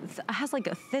has like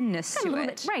a thinness to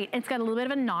it. Right, it's got a little bit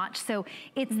of a notch. So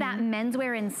it's that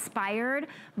menswear inspired,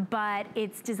 but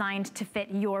it's designed to fit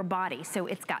your body. So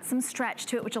it's got some stretch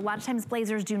to it, which a lot of times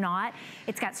blazers do not.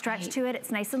 It's got stretch to it.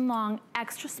 It's nice and long,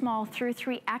 extra small through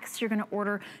 3X. You're gonna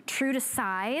order true to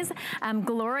size.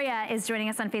 Gloria is joining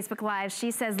us on Facebook Live.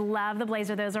 She says, love the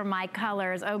blazer. Those are my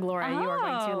colors. Oh, Gloria, you are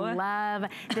going to love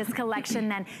this collection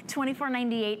then.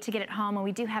 $24.98 to get it home. And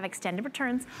we do have extended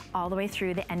returns all the way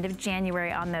through the end of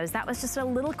January on those. That was just a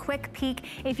little quick peek.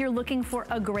 If you're looking for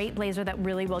a great blazer that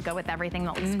really will go with everything,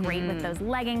 that looks great with those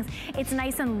leggings. It's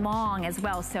nice and long as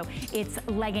well. So it's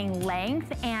legging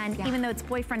length. And even though it's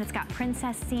boyfriend, it's got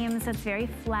princess seams. So it's very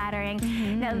flattering.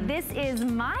 Now this is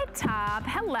my top.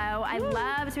 Hello, I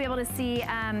love to be able to see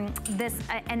this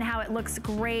and how it looks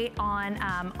great on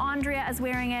Andrea is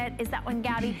wearing it. Is that one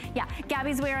Gabby? Yeah,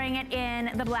 Gabby's wearing it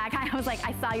in the black. I was like,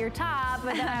 I saw your top,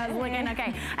 but then I was looking,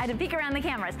 okay, I had to peek around the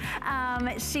cameras.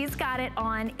 She's got it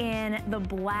on in the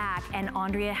black and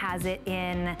Andrea has it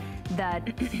in the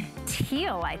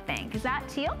teal, I think. Is that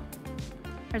teal?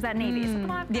 Or is that navy? Is it the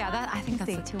black? Yeah, I think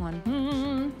that's the teal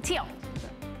one. Teal.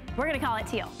 We're gonna call it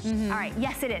teal. All right,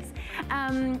 yes it is.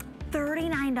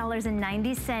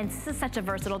 $39.90. This is such a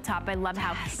versatile top. I love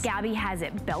how Gabby has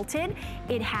it belted.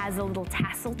 It has a little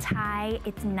tassel tie.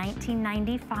 It's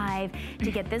 $19.95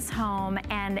 to get this home,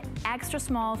 and extra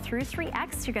small through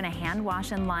 3X. You're gonna hand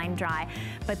wash and line dry.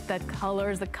 But the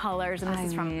colors, and this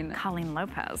is from Colleen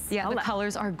Lopez. Yeah, the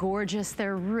colors are gorgeous.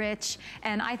 They're rich,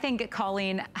 and I think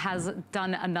Colleen has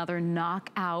done another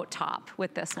knockout top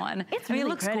with this one. It's really it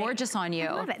looks pretty. Gorgeous on you.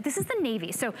 I love it. This is the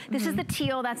navy. So this is the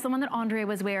teal. That's the one that Andrea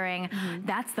was wearing.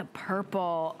 That's the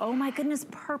purple. Oh my goodness,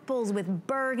 purples with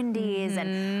burgundies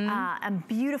and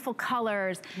beautiful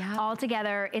colors all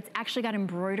together. It's actually got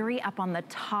embroidery up on the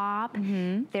top.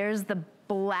 There's the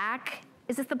black.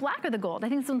 Is this the black or the gold? I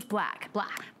think this one's black.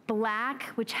 Black,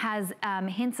 which has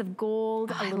hints of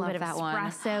gold, a little bit of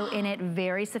espresso in it,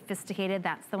 very sophisticated.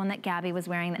 That's the one that Gabby was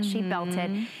wearing that she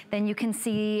belted. Then you can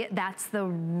see that's the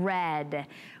red,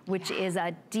 which is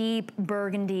a deep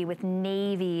burgundy with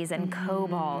navies and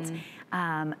cobalt.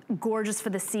 Gorgeous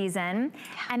for the season.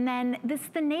 And then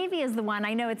the navy is the one,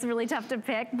 I know it's really tough to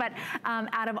pick, but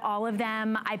out of all of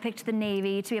them, I picked the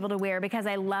navy to be able to wear because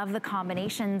I love the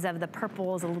combinations of the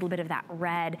purples, a little bit of that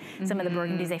red, some of the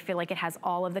burgundies. I feel like it has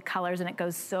all of the colors and it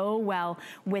goes so well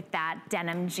with that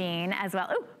denim jean as well.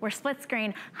 Oh, we're split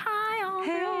screen. Hi,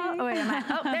 Andrea. Hey. Oh, wait,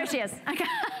 oh, there she is. Okay.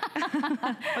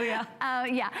 Oh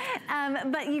yeah.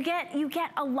 But you get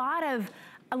a lot of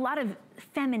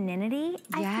femininity,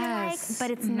 I feel like, but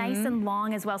it's nice and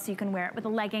long as well, so you can wear it with a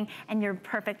legging and you're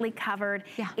perfectly covered.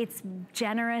 It's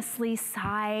generously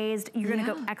sized. You're gonna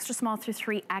go extra small through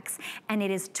 3X, and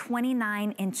it is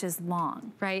 29 inches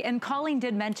long. Right, and Colleen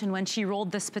did mention when she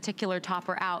rolled this particular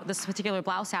topper out, this particular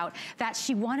blouse out, that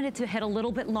she wanted it to hit a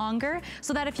little bit longer,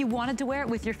 so that if you wanted to wear it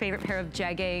with your favorite pair of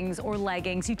jeggings or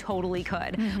leggings, you totally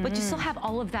could. But you still have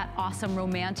all of that awesome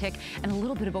romantic and a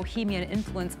little bit of bohemian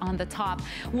influence on the top.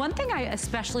 One thing I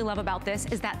especially love about this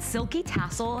is that silky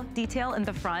tassel detail in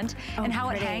the front and how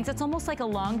it hangs. It's almost like a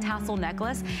long tassel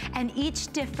necklace, and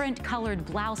each different colored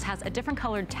blouse has a different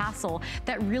colored tassel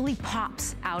that really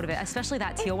pops out of it, especially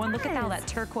that teal one. Look at how that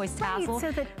turquoise tassel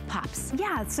pops.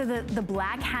 Yeah, so the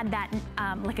black had that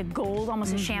like a gold,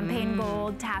 almost a champagne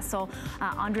gold tassel.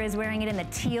 Andrea's wearing it in the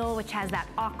teal, which has that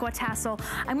aqua tassel.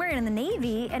 I'm wearing it in the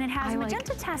navy, and it has a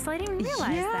magenta tassel. I didn't even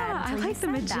realize that. I like the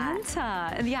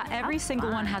magenta. And yeah, every single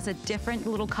one has a different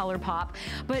little color pop,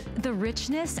 but the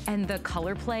richness and the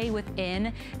color play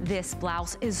within this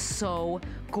blouse is so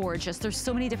gorgeous. There's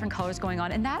so many different colors going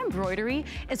on, and that embroidery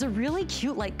is a really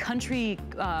cute, like country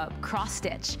cross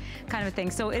stitch kind of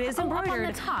thing. So it is embroidered, on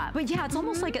the top. but yeah, it's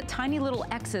almost like a tiny little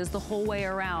X's the whole way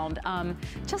around.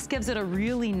 Just gives it a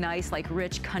really nice, like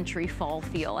rich country fall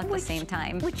feel at the same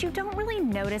time. Which you don't really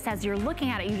notice as you're looking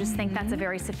at it. You just think that's a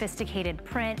very sophisticated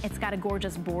print. It's got a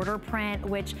gorgeous border print,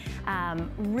 which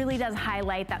really does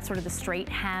highlight that sort of the straight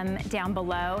hem down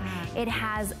below. It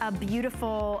has a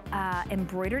beautiful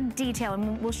embroidered detail,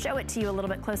 and we'll show it to you a little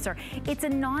bit closer. It's a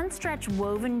non-stretch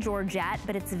woven georgette,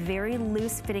 but it's very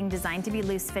loose fitting, designed to be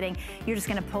loose fitting. You're just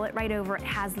gonna pull it right over. It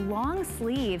has long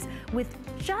sleeves with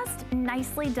just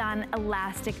nicely done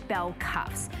elastic bell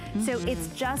cuffs. So it's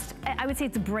just, I would say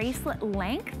it's bracelet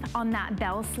length on that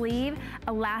bell sleeve,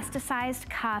 elasticized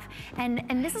cuff.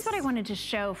 And this is what I wanted to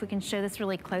show, if we can show this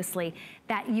really closely,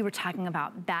 that you were talking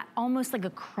about, that almost like a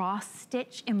cross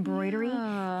stitch embroidery.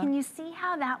 Can you see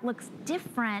how that looks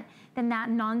different than that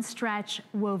non-stretch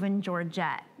woven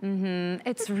georgette?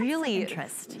 It's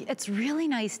really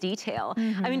nice detail.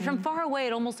 I mean, from far away,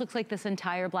 it almost looks like this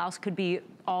entire blouse could be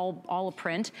all a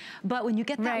print. But when you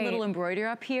get that little embroidery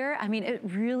up here, I mean, it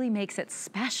really makes it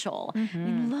special. I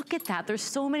mean, look at that. There's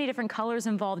so many different colors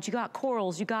involved. You got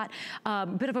corals, you got a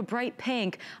bit of a bright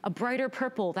pink, a brighter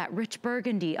purple, that rich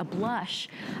burgundy, a blush.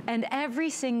 And every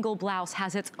single blouse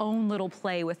has its own little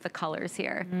play with the colors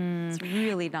here. It's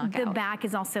really knockout. The back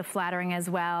is also flattering as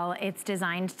well. It's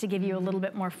designed to give you a little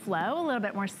bit more flow, a little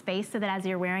bit more space, so that as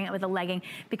you're wearing it with a legging,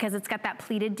 because it's got that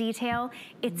pleated detail,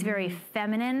 it's very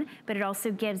feminine, but it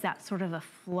also gives that sort of a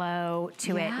flow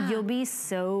to it. You'll be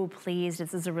so pleased.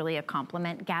 This is really a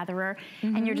compliment gatherer,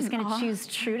 and you're just gonna choose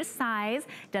true to size.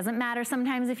 Doesn't matter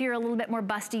sometimes if you're a little bit more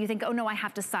busty, you think, oh no, I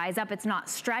have to size up. It's not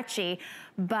stretchy,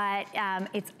 but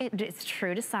it's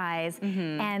true to size.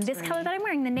 And this color that I'm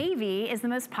wearing, the navy, is the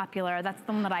most popular. That's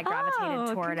the one that I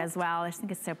gravitated toward as well. I just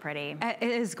think it's so pretty. It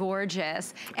is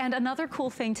gorgeous. And another cool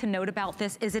thing to note about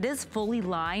this is it is fully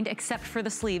lined except for the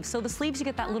sleeves. So the sleeves, you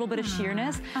get that little bit of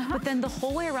sheerness, but then the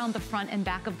whole way around the front and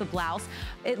back of the blouse,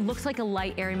 it looks like a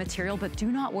light, airy material, but do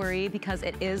not worry because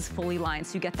it is fully lined,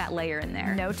 so you get that layer in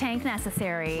there. No tank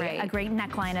necessary. A great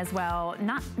neckline as well.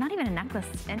 Not even a necklace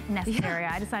necessary.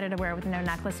 I decided to wear it with no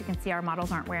necklace. You can see our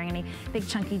models aren't wearing any big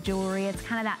chunky jewelry. It's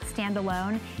kind of that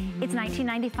standalone. It's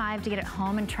 $19.95 to get it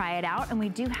home and try it out, and we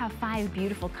do have 5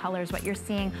 beautiful colors. What you're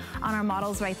seeing on our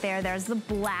models right there, there's the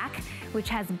black, which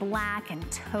has black and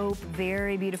taupe,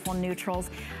 very beautiful neutrals.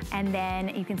 And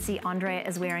then you can see Andrea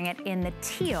is wearing it in the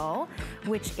teal,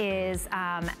 which is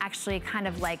actually kind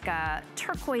of like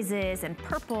turquoises and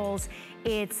purples.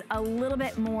 It's a little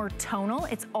bit more tonal.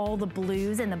 It's all the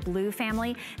blues in the blue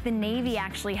family. The navy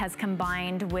actually has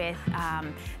combined with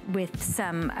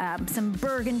some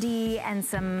burgundy and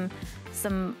some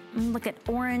look at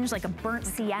orange, like a burnt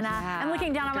sienna. I'm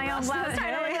looking down on my own blouse,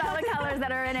 trying to look at all the colors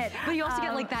that are in it. But you also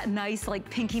get like that nice, like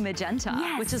pinky magenta,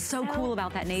 which is so cool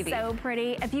about that navy. So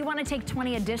pretty. If you want to take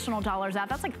 $20 additional off,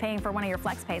 that's like paying for one of your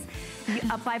flex pays. You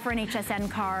apply for an HSN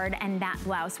card, and that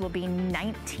blouse will be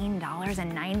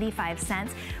 $19.95.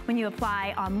 When you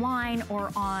apply online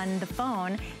or on the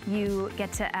phone, you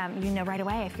get to, you know right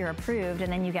away if you're approved, and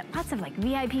then you get lots of like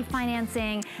VIP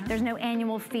financing. There's no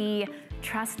annual fee.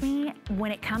 Trust me,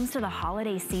 when it comes to the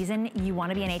holiday season, you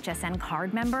want to be an HSN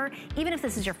card member. Even if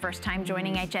this is your first time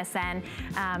joining HSN,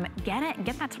 get it and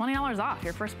get that $20 off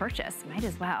your first purchase. Might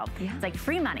as well. It's like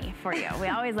free money for you. We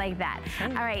always like that.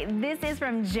 All right, this is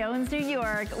from Jones, New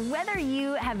York. Whether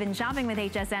you have been shopping with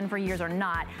HSN for years or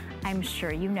not, I'm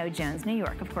sure you know Jones, New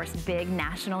York, of course, big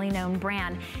nationally known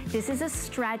brand. This is a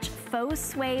stretch faux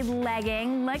suede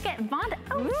legging. Look at Vonda.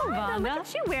 Oh, Vonda, look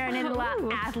at you wearing it in a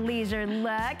athleisure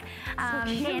look.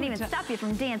 Can't even stop you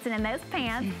from dancing in those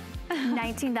pants.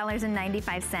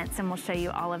 $19.95, and we'll show you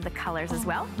all of the colors as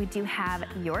well. We do have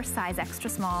your size extra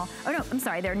small. Oh no, I'm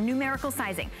sorry, they're numerical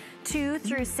sizing. 2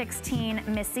 through 16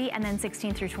 Missy, and then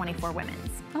 16 through 24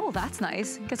 women's. Oh, that's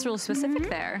nice. Gets real specific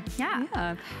there. Yeah.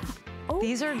 Okay.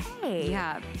 These are,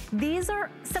 These are,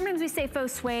 sometimes we say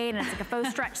faux suede, and it's like a faux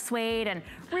stretch suede, and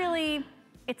really,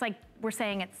 it's like we're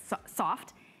saying it's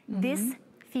soft. This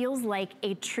feels like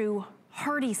a true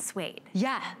hardy suede.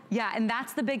 Yeah, and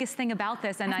that's the biggest thing about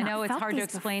this, and I know it's hard to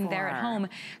explain there at home,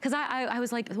 because I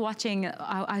was like watching,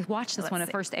 I watched this when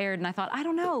it first aired, and I thought, I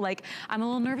don't know, like, I'm a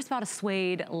little nervous about a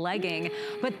suede legging,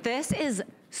 but this is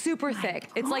super thick.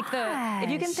 It's like if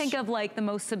you can think of like the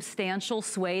most substantial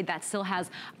suede that still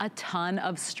has a ton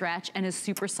of stretch and is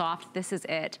super soft, this is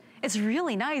it. It's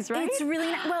really nice, right? It's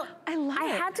really nice. Well, I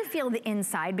had to feel the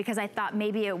inside because I thought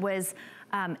maybe it was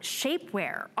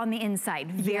shapewear on the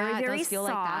inside. Very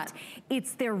soft.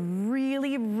 They're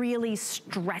really, really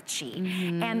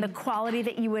stretchy. And the quality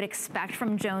that you would expect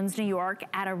from Jones, New York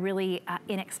at a really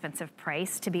inexpensive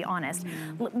price, to be honest.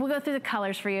 We'll go through the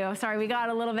colors for you. Sorry, we got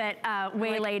a little bit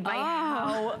waylaid by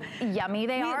how yummy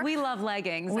they are. We love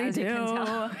leggings, as you can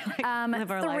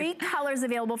tell. 3 colors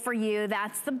available for you.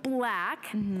 That's the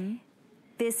black.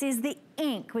 This is the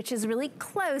ink, which is really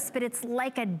close, but it's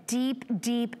like a deep,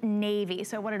 deep navy.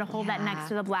 So I wanted to hold that next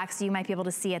to the black so you might be able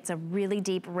to see it's a really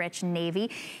deep, rich navy.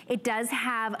 It does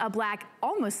have a black,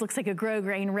 almost looks like a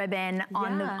grosgrain ribbon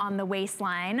on the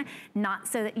waistline, not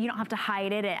so that you don't have to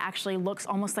hide it. It actually looks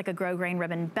almost like a grosgrain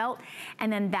ribbon belt.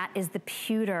 And then that is the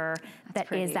pewter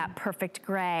that is that perfect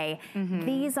gray.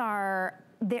 These are,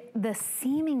 the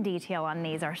seaming detail on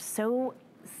these are so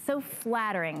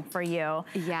flattering for you.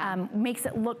 Makes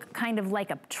it look kind of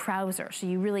like a trouser. So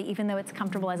you really, even though it's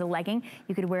comfortable as a legging,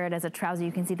 you could wear it as a trouser.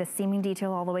 You can see the seaming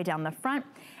detail all the way down the front,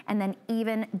 and then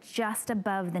even just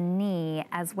above the knee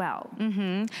as well.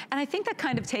 And I think that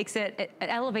kind of takes it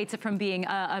elevates it from being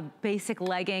a basic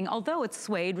legging, although it's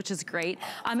suede, which is great.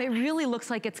 It really looks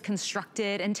like it's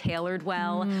constructed and tailored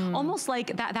well. Almost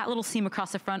like that little seam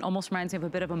across the front almost reminds me of a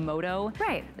bit of a moto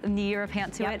knee or a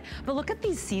pant to it. But look at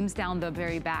these seams down the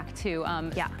very back too.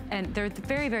 And they're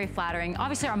very, very flattering.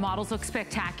 Obviously our models look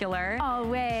spectacular.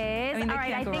 Always. I mean, all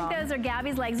right, I think those are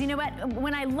Gabby's legs. You know what?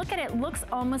 When I look at it, it looks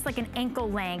almost like an ankle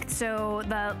length. So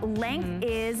the length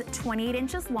is 28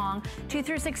 inches long, 2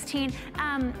 through 16.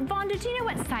 Vonda, do you know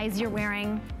what size you're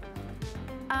wearing?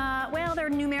 Well, they're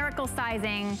numerical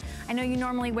sizing. I know you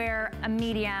normally wear a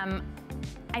medium.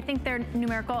 I think they're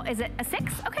numerical. Is it a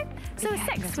 6? Okay, so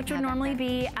 6, which would normally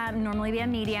be a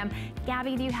medium.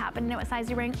 Gabby, do you happen to know what size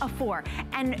you're wearing? A 4.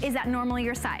 And is that normally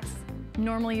your size?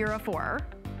 Normally you're a 4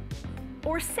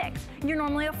 or 6. You're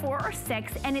normally a 4 or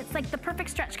 6, and it's like the perfect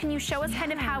stretch. Can you show us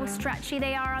kind of how stretchy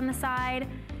they are on the side?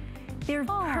 They're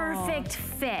perfect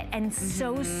fit and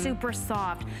so super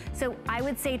soft. So I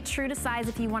would say true to size,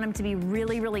 if you want them to be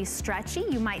really, really stretchy,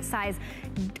 you might size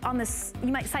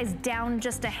down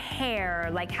just a hair,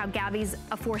 like how Gabby's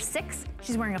a 4'6",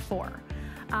 she's wearing a 4.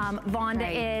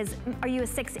 Vonda is, are you a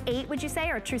 6'8", would you say,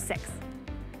 or a true 6?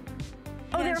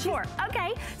 Oh, they're a 4.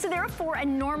 Okay, so they're a 4,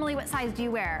 and normally what size do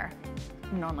you wear?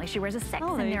 Normally she wears a 6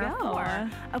 and they're a 4.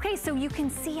 Okay, so you can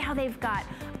see how they've got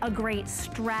a great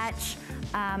stretch.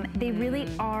 They really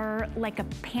are like a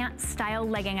pant style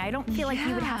legging. I don't feel like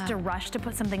you would have to rush to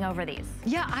put something over these.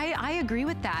 Yeah, I agree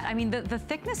with that. I mean, the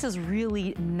thickness is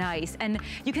really nice, and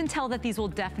you can tell that these will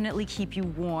definitely keep you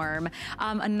warm.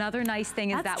 Another nice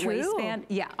thing is that waistband.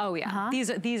 Yeah,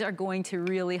 These are going to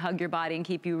really hug your body and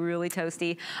keep you really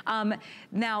toasty.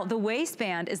 Now, the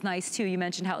waistband is nice too. You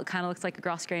mentioned how it kind of looks like a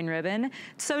grosgrain ribbon.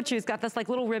 So true, it's got this like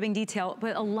little ribbing detail,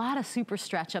 but a lot of super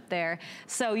stretch up there.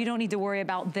 So you don't need to worry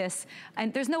about this.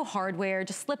 And there's no hardware,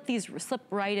 just slip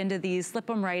right into these, slip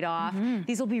them right off.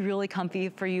 These will be really comfy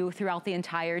for you throughout the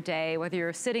entire day, whether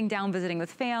you're sitting down visiting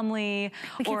with family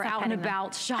or out and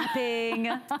about shopping.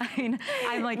 I mean,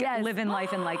 I'm like living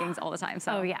life in leggings all the time.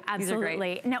 So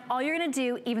absolutely. Now, all you're gonna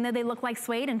do, even though they look like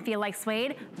suede and feel like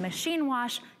suede, machine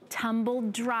wash, tumble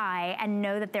dry, and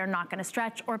know that they're not gonna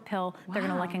stretch or pill. They're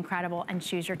gonna look incredible, and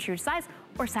choose your true size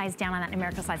or size down on that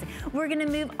numerical sizing. We're gonna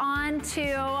move on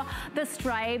to the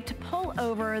striped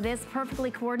pullover. This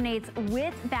perfectly coordinates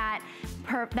with that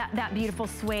beautiful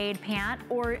suede pant,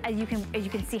 or as you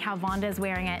can see how Vonda is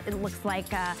wearing it. It looks like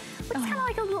it's kind of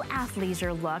like a little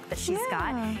athleisure look that she's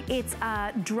got. It's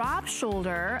a drop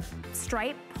shoulder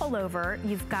striped pullover.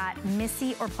 You've got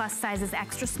Missy or plus sizes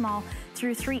extra small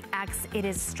through 3X. It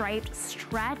is striped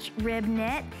stretch rib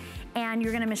knit, and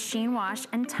you're gonna machine wash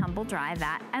and tumble dry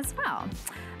that as well.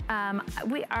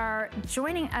 We are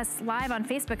joining us live on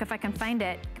Facebook, if I can find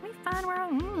it. Can we find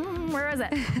where is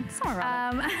it?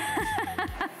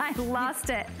 I lost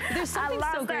it. There's something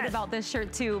so great about this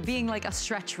shirt too, being like a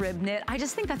stretch rib knit. I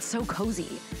just think that's so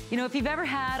cozy. You know, if you've ever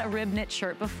had a rib knit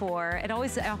shirt before, it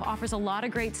always offers a lot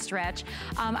of great stretch.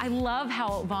 I love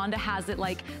how Vonda has it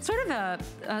like sort of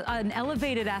an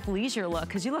elevated athleisure look,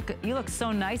 because you look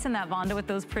so nice in that, Vonda, with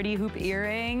those pretty hoop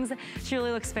earrings. She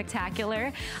really looks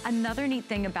spectacular. Another neat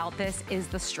thing about this is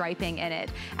the striping in it.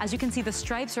 As you can see, the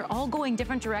stripes are all going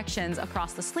different directions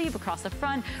across the sleeve, across the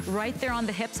front, right there on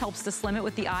the hips helps to slim it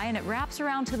with the eye, and it wraps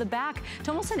around to the back to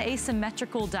almost an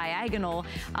asymmetrical diagonal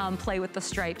play with the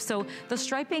stripes. So the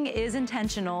striping sizing is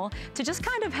intentional to just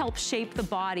kind of help shape the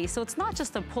body. So it's not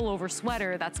just a pullover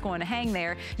sweater that's going to hang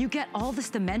there. You get all this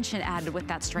dimension added with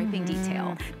that striping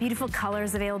detail. Beautiful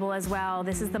colors available as well.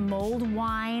 This is the mold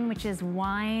wine, which is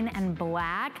wine and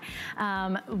black.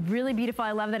 Really beautiful.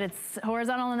 I love that it's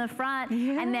horizontal in the front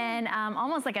and then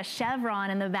almost like a chevron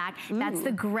in the back. That's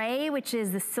the gray, which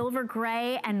is the silver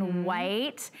gray and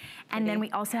white. And then we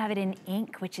also have it in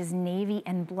ink, which is navy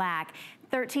and black.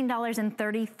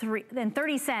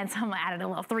 $13.30. I'm gonna add a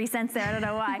little 3 cents there, I don't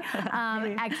know why.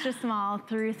 Extra small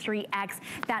through 3X.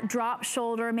 That drop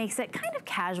shoulder makes it kind of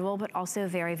casual, but also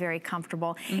very, very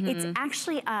comfortable. It's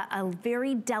actually a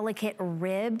very delicate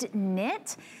ribbed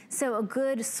knit. So a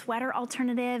good sweater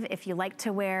alternative if you like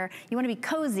to wear, you wanna be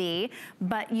cozy,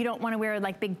 but you don't wanna wear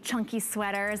like big chunky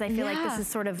sweaters. I feel like this is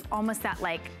sort of almost that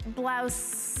like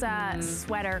blouse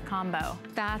sweater combo.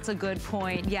 That's a good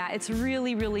point. Yeah, it's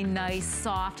really, really nice,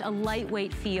 soft, a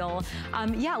lightweight feel.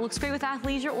 Yeah, it looks great with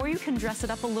athleisure, or you can dress it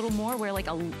up a little more, wear like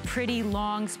a pretty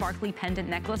long sparkly pendant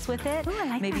necklace with it. Ooh, I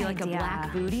like maybe that like idea. A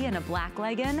black bootie and a black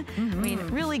legging. I mean,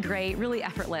 really great, really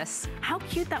effortless. How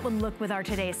cute that would look with our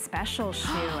today's special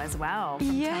shoe as well from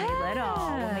Tony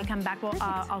Little. When we come back,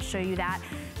 I'll show you that.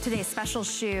 Today's special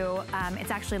shoe,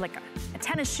 it's actually like a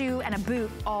tennis shoe and a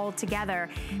boot all together.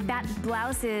 That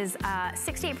blouse is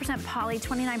 68% poly,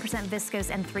 29% viscose,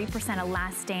 and 3%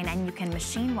 elastane, and you can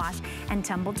machine wash and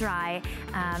tumble dry.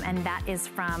 And that is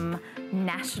from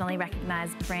nationally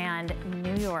recognized brand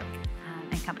New York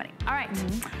and Company. All right.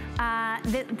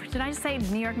 Did I just say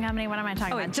New York and Company? What am I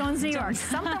talking about? Jones, New York.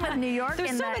 Something with New York.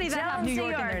 There's so many that have New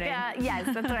York in their name. Yes,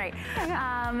 that's right.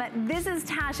 This is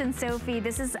Tash and Sophie.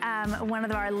 This is one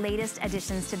of our latest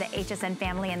additions to the HSN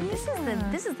family, and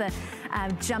this is the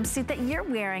jumpsuit that you're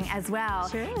wearing as well.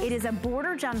 Sure. It is a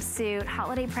border jumpsuit,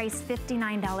 holiday price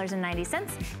 $59.90,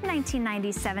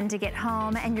 $19.97 to get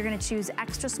home, and you're going to choose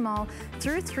extra small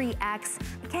through 3X.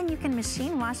 Again, you can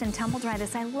machine wash and tumble dry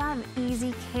this. I love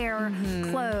easy care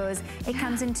clothes. It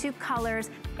comes in 2 colors.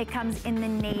 It comes in the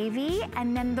navy,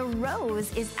 and then the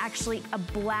rose is actually a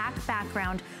black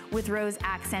background with rose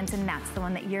accents, and that's the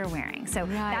one that you're wearing. So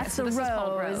that's the this rose. Is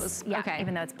called rose. Yeah, okay.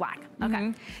 Even though it's black.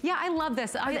 Okay. Yeah, I love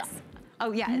this.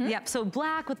 Oh yeah, yep. So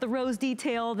black with the rose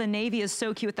detail. The navy is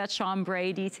so cute with that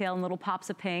chambray detail and little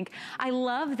pops of pink. I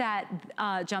love that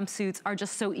jumpsuits are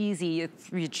just so easy.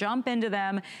 You jump into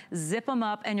them, zip them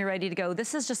up, and you're ready to go.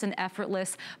 This is just an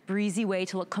effortless, breezy way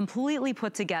to look completely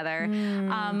put together.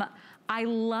 I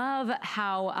love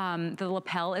how the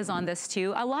lapel is on this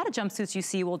too. A lot of jumpsuits you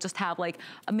see will just have like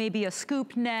maybe a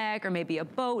scoop neck or maybe a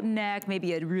boat neck,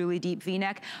 maybe a really deep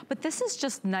V-neck, but this is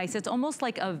just nice. It's almost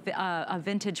like a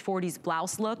vintage 40s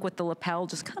blouse look with the lapel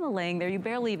just kind of laying there. You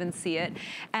barely even see it.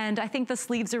 And I think the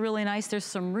sleeves are really nice. There's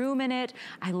some room in it.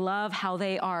 I love how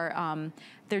they are,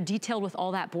 they're detailed with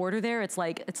all that border there. It's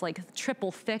like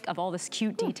triple thick of all this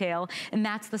cute detail. And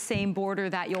that's the same border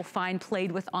that you'll find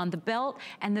played with on the belt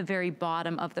and the very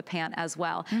bottom of the pant as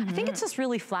well. I think it's just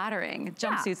really flattering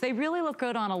jumpsuits. They really look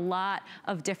good on a lot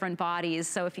of different bodies.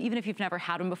 So even if you've never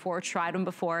had them before, or tried them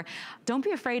before, don't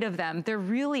be afraid of them. They're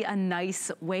really a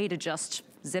nice way to just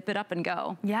zip it up and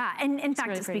go. Yeah, and in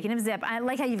fact, speaking of zip, I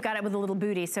like how you've got it with a little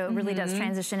booty, so it really does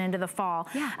transition into the fall.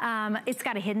 Yeah. It's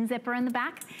got a hidden zipper in the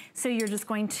back, so you're just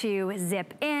going to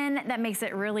zip in. That makes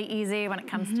it really easy when it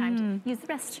comes time to use the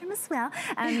restroom as well.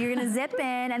 You're gonna zip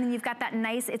in, and then you've got that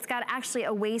nice, it's got actually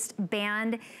a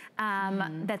waistband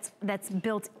that's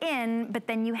built in, but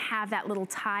then you have that little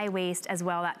tie waist as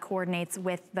well that coordinates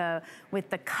with the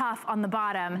cuff on the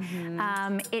bottom.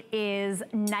 It is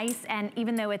nice, and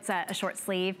even though it's a short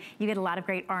sleeve, you get a lot of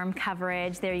great arm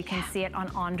coverage. There you can see it on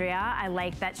Andrea. I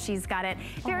like that she's got it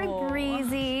very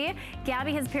breezy.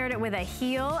 Gabby has paired it with a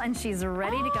heel, and she's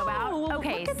ready to go out.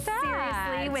 Okay, look at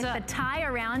that. Seriously, with the tie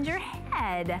around your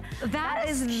head. That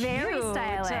is very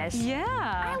stylish. Yeah.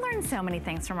 I learned so many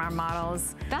things from our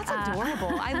models. That's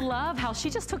adorable. I love how she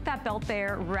just took that belt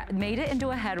there, made it into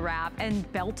a head wrap, and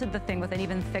belted the thing with an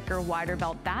even thicker, wider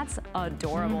belt. That's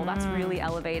adorable. That's really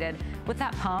elevated. With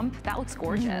that pump, that looks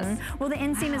gorgeous. Well, the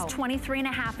inseam is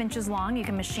 23.5 inches long. You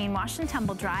can machine wash and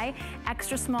tumble dry.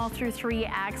 Extra small through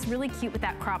 3X. Really cute with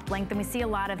that cropped length. And we see a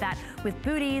lot of that with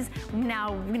booties.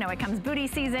 Now, you know, it comes booty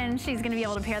season. She's going to be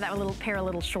able to pair that with a pair of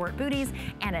little short booties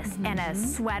and a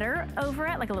sweater over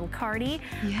it, like a little cardi.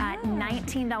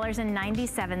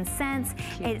 $19.97.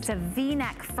 It's a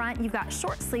V-neck front. You've got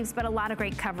short sleeves, but a lot of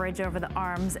great coverage over the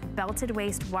arms. Belted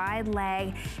waist, wide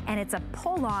leg, and it's a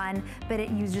pull-on, but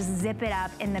you just zip it up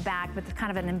in the back with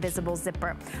kind of an invisible zipper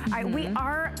zipper. All right, we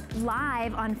are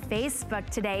live on Facebook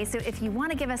today, so if you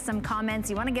want to give us some comments,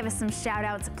 you want to give us some shout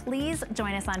outs, please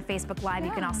join us on Facebook Live.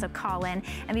 You can also call in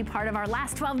and be part of our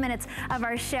last 12 minutes of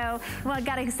our show. Well, I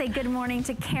gotta say good morning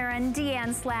to Karen,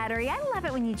 Deanne Slattery. I love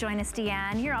it when you join us,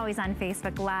 Deanne. You're always on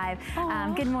Facebook Live.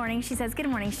 Good morning. She says, good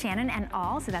morning, Shannon and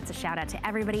all. So that's a shout out to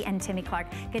everybody. And Timmy Clark,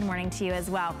 good morning to you as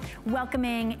well.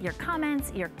 Welcoming your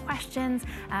comments, your questions.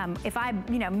 If I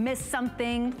missed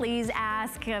something, please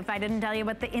ask. If I didn't tell you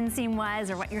what the inseam was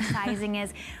or what your sizing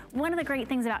is. One of the great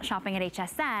things about shopping at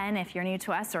HSN, if you're new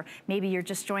to us or maybe you're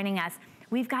just joining us,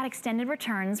 we've got extended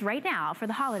returns right now for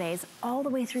the holidays all the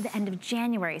way through the end of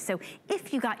January. So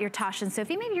if you got your Tosh and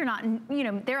Sophie, maybe you're not,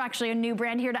 they're actually a new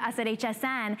brand here to us at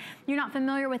HSN. You're not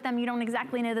familiar with them. You don't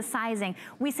exactly know the sizing.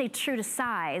 We say true to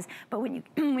size, but when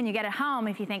you get it home,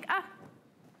 if you think, oh,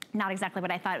 not exactly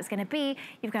what I thought it was gonna be,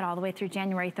 you've got all the way through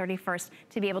January 31st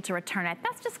to be able to return it.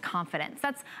 That's just confidence.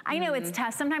 I know it's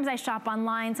tough. Sometimes I shop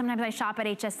online, sometimes I shop at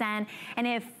HSN, and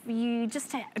if you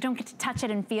just don't get to touch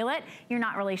it and feel it, you're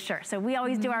not really sure. So we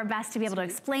always do our best to be able to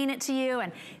explain it to you,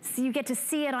 and so you get to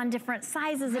see it on different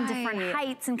sizes and different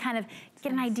heights and kind of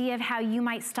get an idea of how you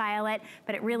might style it,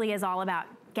 but it really is all about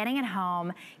getting it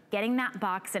home, getting that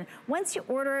box, and once you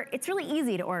order, it's really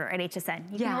easy to order at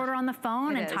HSN. You can order on the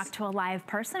phone and talk to a live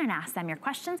person and ask them your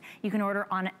questions. You can order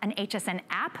on an HSN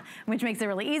app, which makes it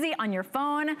really easy on your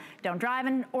phone. Don't drive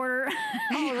and order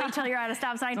until you're at a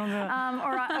stop sign or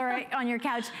on your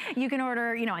couch. You can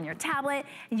order, on your tablet.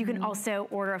 You can also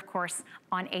order, of course,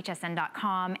 on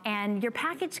hsn.com, and your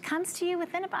package comes to you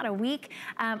within about a week.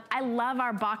 I love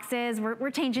our boxes.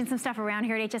 We're changing some stuff around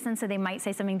here at HSN, so they might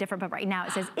say something different, but right now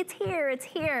it says, it's here, it's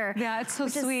here. Yeah, it's so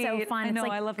sweet. Which is so fun. I know, it's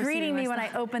like I love greeting me when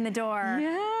I open the door.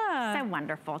 Yeah. So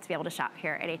wonderful to be able to shop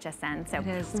here at HSN. So it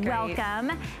is great.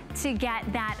 Welcome to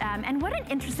get that. And what an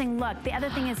interesting look. The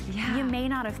other thing is, you may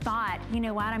not have thought, you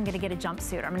know what, I'm gonna get a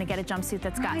jumpsuit. I'm gonna get a jumpsuit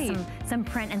that's got some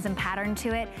print and some pattern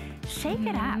to it. Shake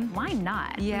it up, why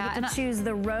not? Yeah. You get to choose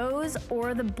the rose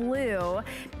or the blue,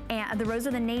 and the rose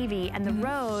or the navy, and the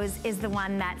rose is the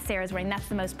one that Sarah's wearing. That's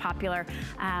the most popular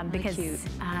because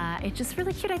it's just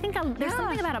really cute. I think there's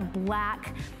something about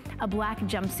a black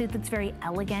jumpsuit that's very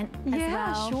elegant as well.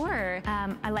 Yeah, sure.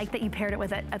 I like that you paired it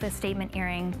with a statement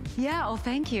earring. Yeah, oh,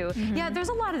 thank you. Yeah, there's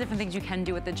a lot of different things you can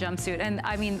do with the jumpsuit. And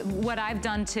I mean, what I've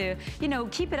done to,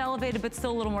 keep it elevated but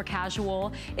still a little more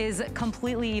casual is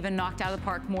completely even knocked out of the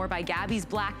park more by Gabby's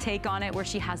black take on it, where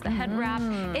she has the head wrap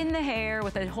in the hair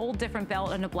with a whole different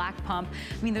belt and a black pump.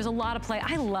 I mean, there's a lot of play.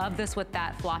 I love this with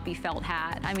that floppy felt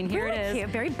hat. I mean, here it is. Cute.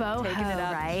 Very boho, taking it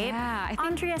up. right? Yeah. I think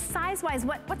Andrea, size-wise,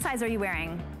 what size are you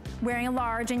wearing? Wearing a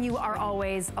large, and you are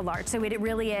always a large. So it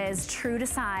really is true to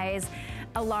size,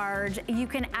 a large. You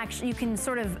can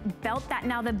sort of belt that.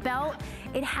 Now the belt,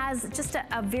 it has just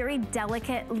a very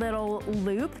delicate little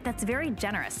loop that's very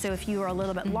generous. So if you are a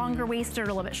little bit longer waisted or a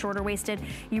little bit shorter waisted,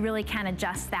 you really can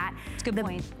adjust that. That's a good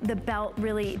point. The belt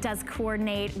really does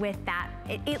coordinate with that.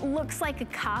 It looks like a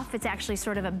cuff. It's actually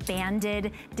sort of a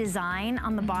banded design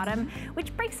on the bottom,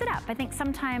 which breaks it up. I think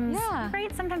sometimes,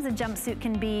 sometimes a jumpsuit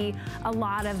can be a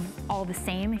lot of all the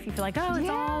same. If you feel like, oh, it's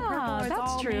all purple, or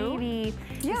it's all navy.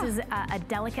 This is a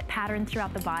delicate pattern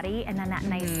throughout the body, and then that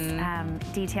nice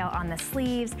detail on the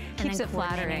sleeves. Keeps it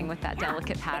flattering with that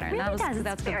delicate pattern. It really does.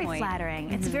 That's it's very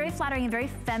flattering. It's very flattering and very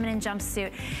feminine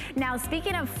jumpsuit. Now,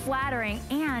 speaking of flattering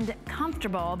and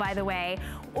comfortable, by the way,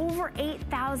 over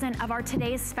 8,000 of our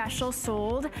today's special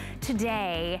sold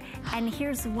today, and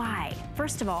here's why.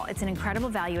 First of all, it's an incredible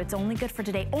value. It's only good for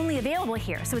today, only available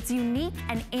here. So it's unique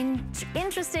and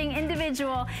interesting,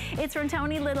 individual. It's from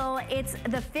Tony Little. It's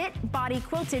the Fit Body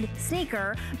Quilted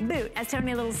Sneaker Boot. As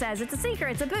Tony Little says, it's a sneaker,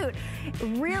 it's a boot.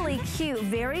 Really cute,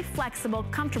 very flexible,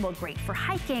 comfortable, great for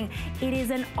hiking. It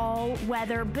is an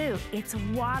all-weather boot. It's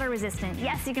water resistant.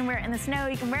 Yes, you can wear it in the snow,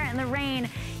 you can wear it in the rain.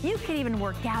 You can even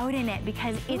work out in it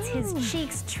because it's his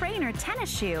Cheeks trainer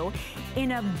tennis shoe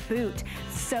in a boot.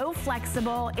 So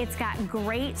flexible, it's got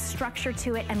great structure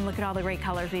to it, and look at all the great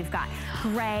colors we've got.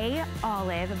 Gray,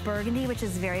 olive, burgundy, which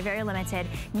is very, very limited,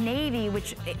 navy,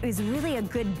 which is really a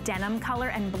good denim color,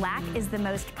 and black is the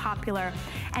most popular.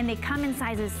 And they come in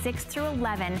sizes 6 through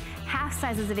 11, half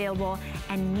sizes available,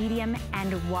 and medium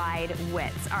and wide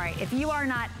widths. All right, if you are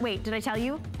not, wait, did I tell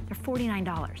you? They're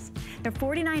 $49. They're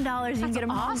 $49. You can get them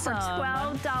home for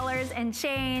 $12 and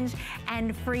change,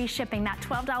 and free shipping. That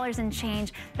 $12 and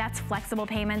change, that's flexible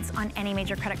payments on any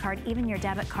major credit card, even your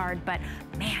debit card. But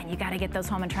man, you gotta get those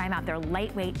home and try them out. They're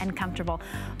lightweight and comfortable.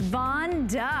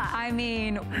 Vonda. I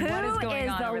mean, what is going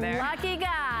on over there? Who is the lucky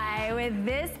guy with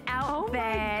this outfit? Oh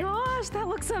my gosh, that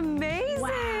looks amazing.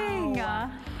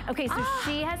 Wow. Okay, so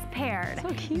she has paired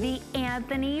the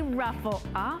Anthony ruffle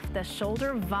off the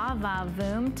shoulder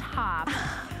va-va-voom top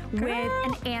with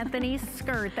an Anthony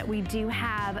skirt that we do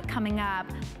have coming up.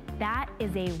 That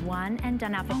is a one and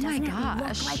done outfit. Doesn't it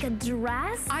look like a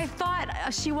dress? I thought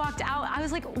she walked out, I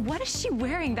was like, what is she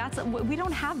wearing? We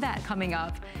don't have that coming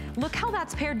up. Look how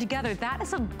that's paired together. That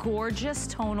is a gorgeous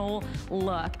tonal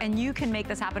look. And you can make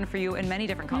this happen for you in many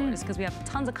different colors because we have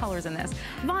tons of colors in this.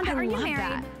 Vonda, are you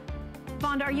married?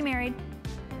 Vonda, are you married?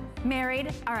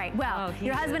 Married? All right, well,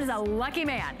 your husband is a lucky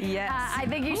man. Yes. I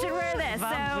think you should wear this.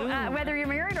 So whether you're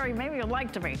married or maybe you'd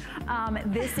like to be,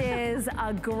 this is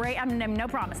a great, no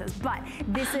promises, but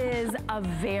this is a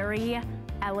very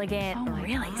elegant,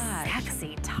 really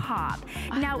sexy top.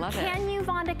 Now,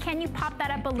 Vonda, can you pop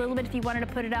that up a little bit if you wanted to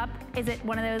put it up? Is it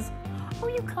one of those? Oh,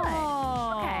 you could.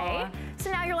 Okay. So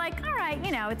now you're like, all right,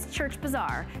 you know, it's church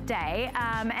bazaar day.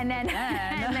 And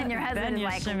then your husband is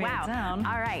like, wow.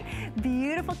 All right.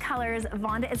 Beautiful colors.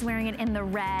 Vonda is wearing it in the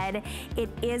red. It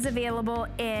is available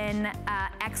in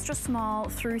extra small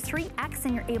through 3X,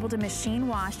 and you're able to machine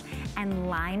wash and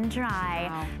line dry.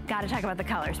 Wow. Got to talk about the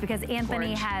colors because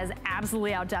Anthony has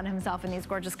absolutely outdone himself in these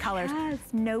gorgeous colors. Yes.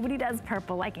 Nobody does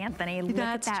purple like Anthony. Look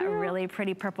at that really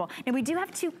pretty purple. Now we do have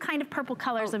two kind of purple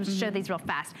colors. Let me show these real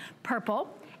fast.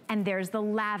 Purple, and there's the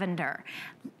lavender.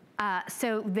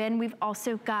 So then we've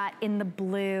also got in the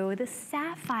blue, the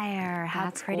sapphire.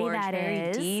 How pretty that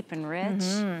is. Very deep and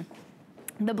rich.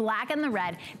 The black and the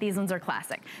red, these ones are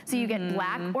classic. So you get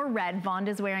black or red.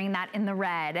 Vonda's wearing that in the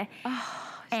red.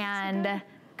 And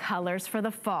colors for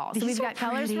the fall. So we've got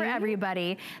colors for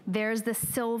everybody. There's the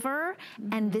silver,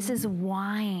 and this is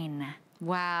wine.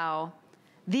 Wow.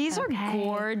 These are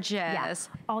gorgeous. Yeah.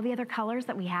 All the other colors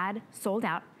that we had sold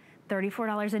out.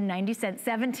 $34.90,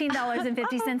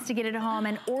 $17.50 to get it home,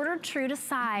 and order true to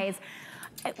size.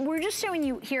 We're just showing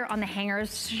you here on the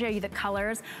hangers to show you the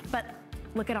colors, but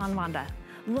look at on Vonda.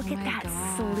 Look at that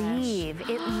sleeve.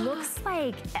 It looks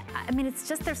like, I mean, it's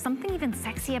just, there's something even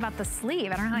sexy about the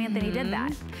sleeve. I don't know how Anthony did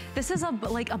that. This is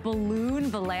like a balloon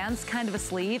valance kind of a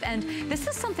sleeve, and this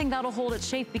is something that'll hold its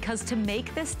shape because to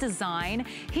make this design,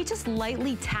 he just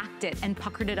lightly tacked it and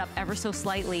puckered it up ever so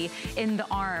slightly in the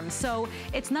arm. So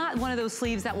it's not one of those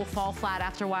sleeves that will fall flat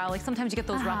after a while. Like sometimes you get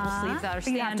those ruffle sleeves that are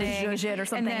standing. You have to zhuzh it or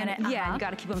something and then, in it. Yeah, you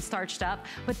gotta keep them starched up.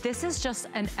 But this is just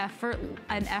an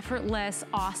effortless,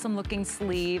 awesome looking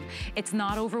sleeve. It's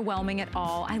not overwhelming at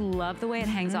all. I love the way it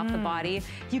hangs off the body.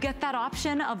 You get that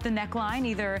option of the neckline,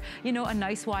 either, you know, a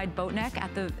nice wide boat neck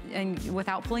and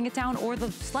without pulling it down, or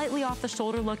the slightly off the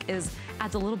shoulder look adds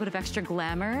a little bit of extra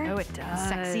glamour. Oh, it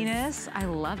does. Sexiness. I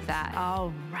love that.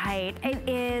 All right. It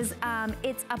is,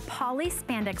 it's a poly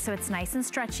spandex, so it's nice and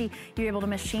stretchy. You're able to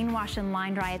machine wash and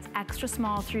line dry. It's extra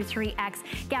small through 3X.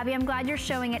 Gabby, I'm glad you're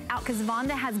showing it out because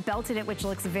Vonda has belted it, which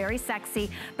looks very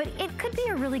sexy, but it could be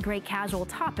a really great casual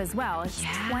top as well. It's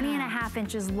 20.5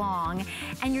 inches long,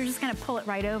 and you're just gonna pull it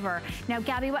right over. Now,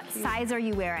 Gabby, what size are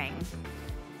you wearing?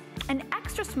 An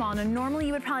extra small. Now, normally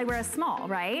you would probably wear a small,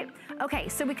 right? Okay,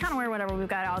 so we kind of wear whatever we've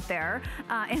got out there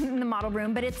in the model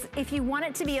room, but it's, if you want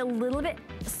it to be a little bit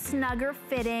snugger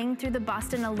fitting through the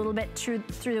bust and a little bit through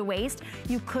the waist,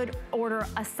 you could order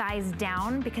a size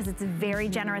down because it's very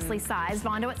generously sized.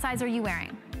 Vonda, what size are you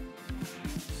wearing?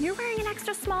 You're wearing an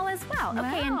extra small as well. Wow.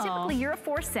 Okay, and typically you're a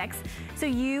 4'6", so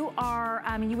you are,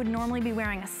 you would normally be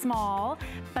wearing a small,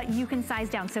 but you can size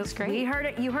down. So you heard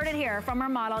it here from our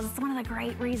models. It's one of the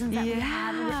great reasons that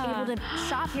we're able to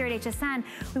shop here at HSN.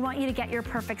 We want you to get your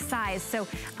perfect size. So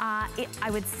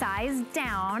I would size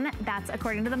down, that's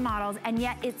according to the models, and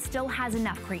yet it still has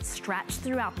enough great stretch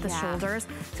throughout the shoulders,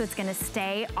 so it's gonna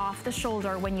stay off the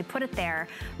shoulder when you put it there,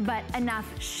 but enough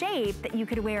shape that you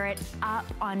could wear it up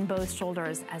on both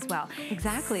shoulders as well.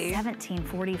 Exactly.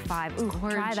 $17.45.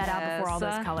 Ooh, try that out before all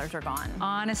those colors are gone.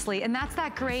 Honestly, and that's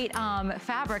that great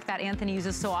fabric that Anthony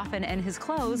uses so often in his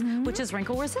clothes, which is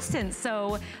wrinkle resistant.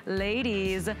 So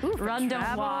ladies, run,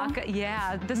 don't walk.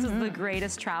 Yeah, this is the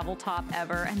greatest travel top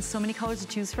ever, and so many colors to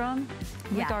choose from.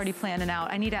 I'm already planning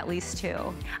out. I need at least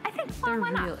two. I think, well, why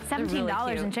not?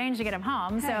 $17 and change to get them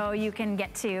home, so you can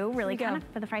get two really kind of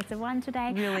for the price of one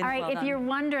today. All right, if you're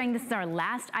wondering, this is our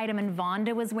last item, and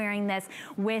Vonda was wearing this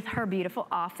with her beautiful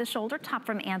off-the-shoulder top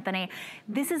from Anthony.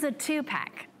 This is a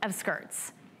 2-pack of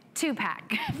skirts.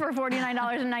 2-pack for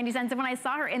 $49.90. And when I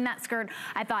saw her in that skirt,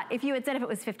 I thought if you had said if it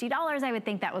was $50, I would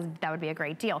think that would be a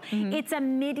great deal. It's a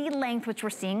midi length, which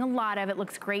we're seeing a lot of. It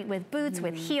looks great with boots,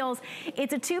 with heels.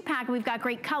 It's a 2-pack. We've got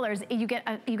great colors. You get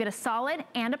a solid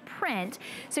and a print.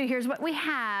 So here's what we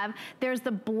have. There's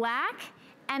the black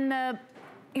and the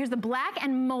here's the black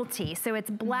and multi. So it's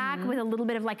black with a little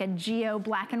bit of like a geo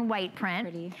black and white print.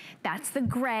 Pretty. That's the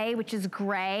gray, which is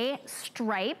gray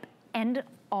stripe and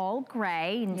all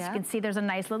gray. And you can see there's a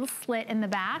nice little slit in the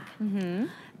back.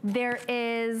 There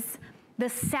is the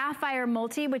sapphire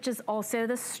multi, which is also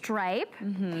the stripe.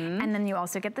 And then you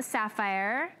also get the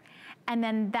sapphire. And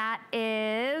then that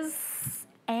is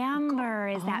amber,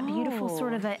 is that beautiful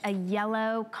sort of a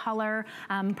yellow color,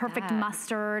 perfect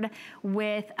mustard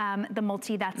with the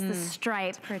multi, that's the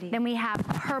stripe. Then we have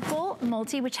purple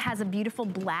multi, which has a beautiful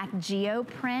black geo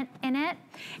print in it,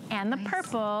 and the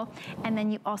purple. And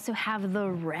then you also have the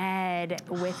red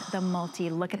with the multi.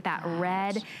 Look at that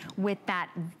red with that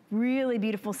really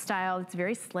beautiful style. It's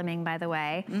very slimming, by the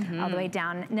way, all the way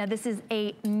down. Now this is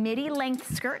a midi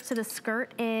length skirt. So the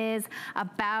skirt is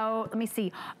about, let me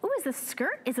see. Ooh, is the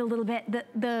skirt is a little bit,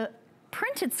 the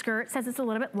printed skirt says it's a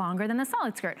little bit longer than the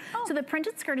solid skirt. So the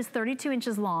printed skirt is 32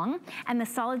 inches long and the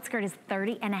solid skirt is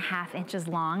 30.5 inches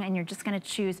long, and you're just gonna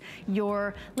choose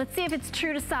your, let's see if it's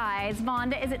true to size.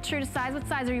 Vonda, is it true to size? What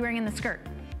size are you wearing in the skirt?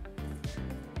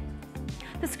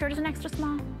 The skirt is an extra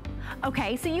small.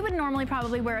 Okay, so you would normally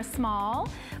probably wear a small,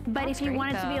 but if you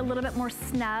want it to be a little bit more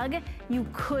snug, you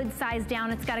could size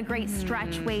down. It's got a great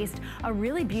stretch waist, a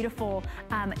really beautiful,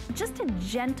 just a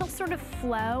gentle sort of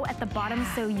flow at the bottom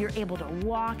so you're able to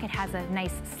walk. It has a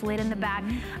nice slit in the back,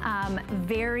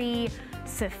 very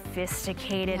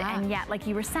sophisticated, and yet, like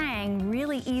you were saying,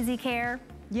 really easy care.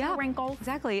 Yeah, wrinkles.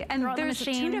 Exactly. And there's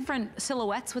two different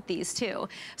silhouettes with these too.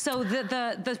 So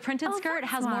the printed skirt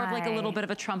has more of like a little bit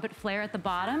of a trumpet flare at the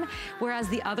bottom, whereas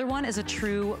the other one is a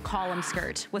true column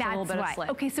skirt with a little bit of slip.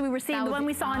 Okay, so we were seeing the one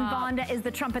we saw in Vonda is the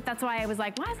trumpet. That's why I was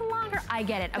like, why is it longer? I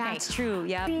get it. Okay. That's true,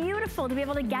 yeah. Beautiful to be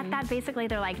able to get that. Basically,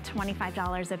 they're like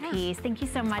 $25 a piece. Thank you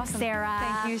so much, Sarah.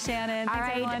 Thank you, Shannon. All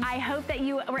right, I hope that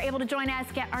you were able to join us,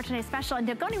 get our today's special, and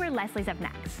don't go anywhere. Leslie's up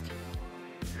next.